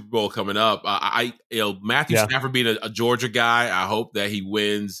Super Bowl coming up. Matthew Stafford being a Georgia guy, I hope that he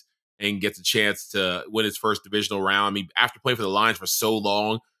wins and gets a chance to win his first divisional round. I mean, after playing for the Lions for so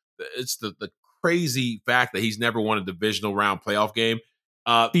long, it's the crazy fact that he's never won a divisional round playoff game.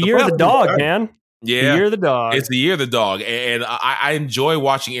 The year of the dog, man. Yeah, the year of the dog. It's the year of the dog, and I enjoy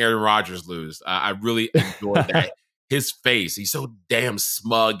watching Aaron Rodgers lose. I really enjoy that. His face, he's so damn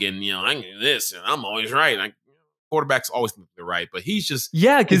smug, and I can do this, and I'm always right. Quarterbacks always think they're right, but he's just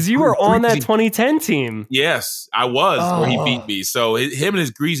because you were on that 2010 team. Yes, I was where he beat me. So him and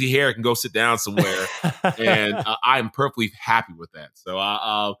his greasy hair can go sit down somewhere, and I'm perfectly happy with that. So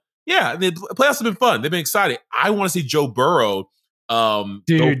the playoffs have been fun. They've been exciting. I want to see Joe Burrow.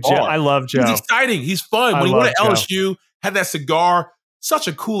 Dude, I love Joe. He's exciting. He's fun. When he went to LSU, had that cigar. Such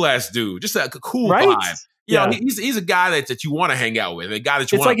a cool ass dude. Just a cool vibe. He's a guy that you want to hang out with. A guy that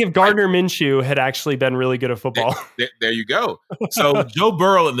you. It's like if Gardner Minshew had actually been really good at football. There you go. So Joe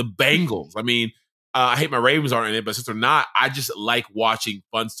Burrow and the Bengals. I mean, I hate my Ravens aren't in it, but since they're not, I just like watching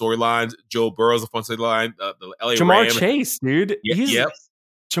fun storylines. Joe Burrow's a fun storyline. The LA Jamar Rams. Chase, dude.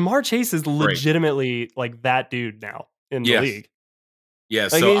 Jamar Chase is legitimately like that dude now in the league. Yeah,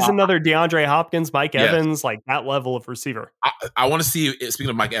 like so he's another DeAndre Hopkins, Mike Evans, like that level of receiver. I want to see. Speaking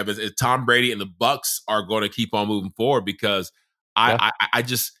of Mike Evans, if Tom Brady and the Bucks are going to keep on moving forward, because I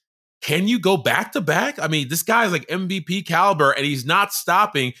just can you go back to back? I mean, this guy is like MVP caliber, and he's not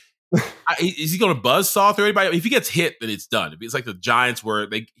stopping. Is he going to buzzsaw through anybody? If he gets hit, then it's done. It's like the Giants where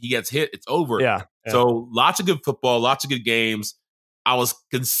he gets hit, it's over. Yeah. So lots of good football, lots of good games. I was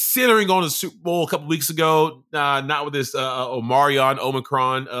considering going to the Super Bowl a couple weeks ago, not with this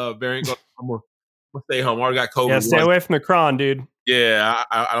Omicron variant. I'm going to stay home. I already got COVID. Yeah, stay away from the cron, dude. Yeah,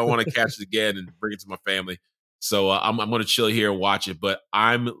 I don't want to catch it again and bring it to my family. So I'm going to chill here and watch it. But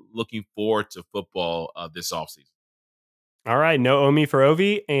I'm looking forward to football this offseason. All right, no Omi for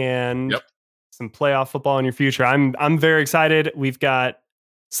Ovi and some playoff football in your future. I'm very excited. We've got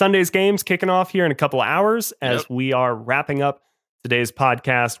Sunday's games kicking off here in a couple of hours as we are wrapping up today's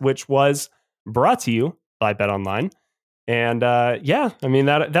podcast, which was brought to you by BetOnline. And I mean,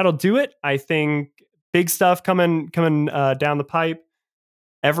 that'll do it. I think big stuff coming down the pipe.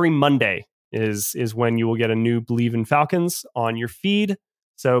 Every Monday is when you will get a new Believe in Falcons on your feed.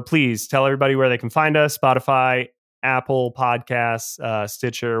 So please tell everybody where they can find us: Spotify, Apple Podcasts,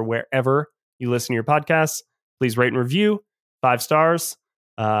 Stitcher, wherever you listen to your podcasts. Please rate and review 5 stars.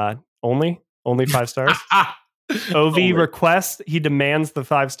 Only 5 stars. OV request. He demands the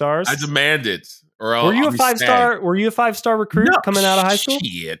 5 stars. I demand it. Or were you a 5-star? Were you a 5-star recruit coming out of high school?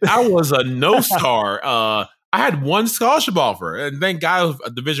 Shit, I was a no star. I had one scholarship offer, and thank God a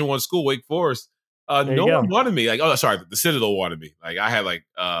Division I school, Wake Forest. No one wanted me. Like, the Citadel wanted me. Like, I had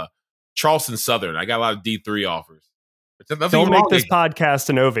Charleston Southern. I got a lot of D3 offers. Don't make this podcast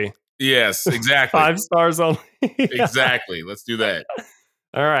an OV. Yes, exactly. 5 stars only. Exactly. Let's do that.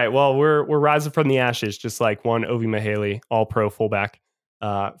 All right. Well, we're rising from the ashes, just like one Ovi Mahaley, all-pro fullback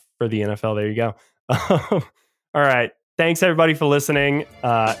for the NFL. There you go. All right. Thanks, everybody, for listening.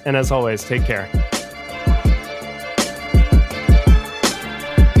 And as always, take care.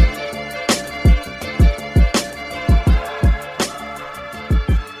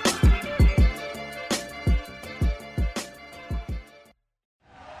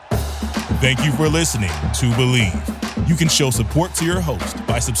 Thank you for listening to Believe. You can show support to your host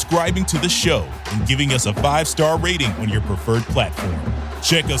by subscribing to the show and giving us a 5-star rating on your preferred platform.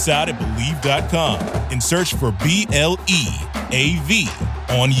 Check us out at Believe.com and search for BLEAV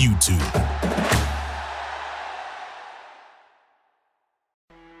on YouTube.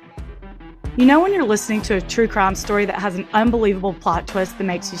 You know when you're listening to a true crime story that has an unbelievable plot twist that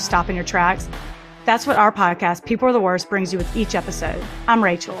makes you stop in your tracks? That's what our podcast, People Are the Worst, brings you with each episode. I'm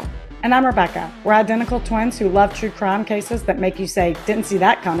Rachel. And I'm Rebecca. We're identical twins who love true crime cases that make you say, didn't see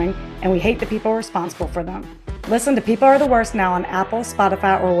that coming, and we hate the people responsible for them. Listen to People Are the Worst now on Apple,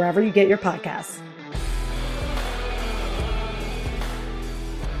 Spotify, or wherever you get your podcasts.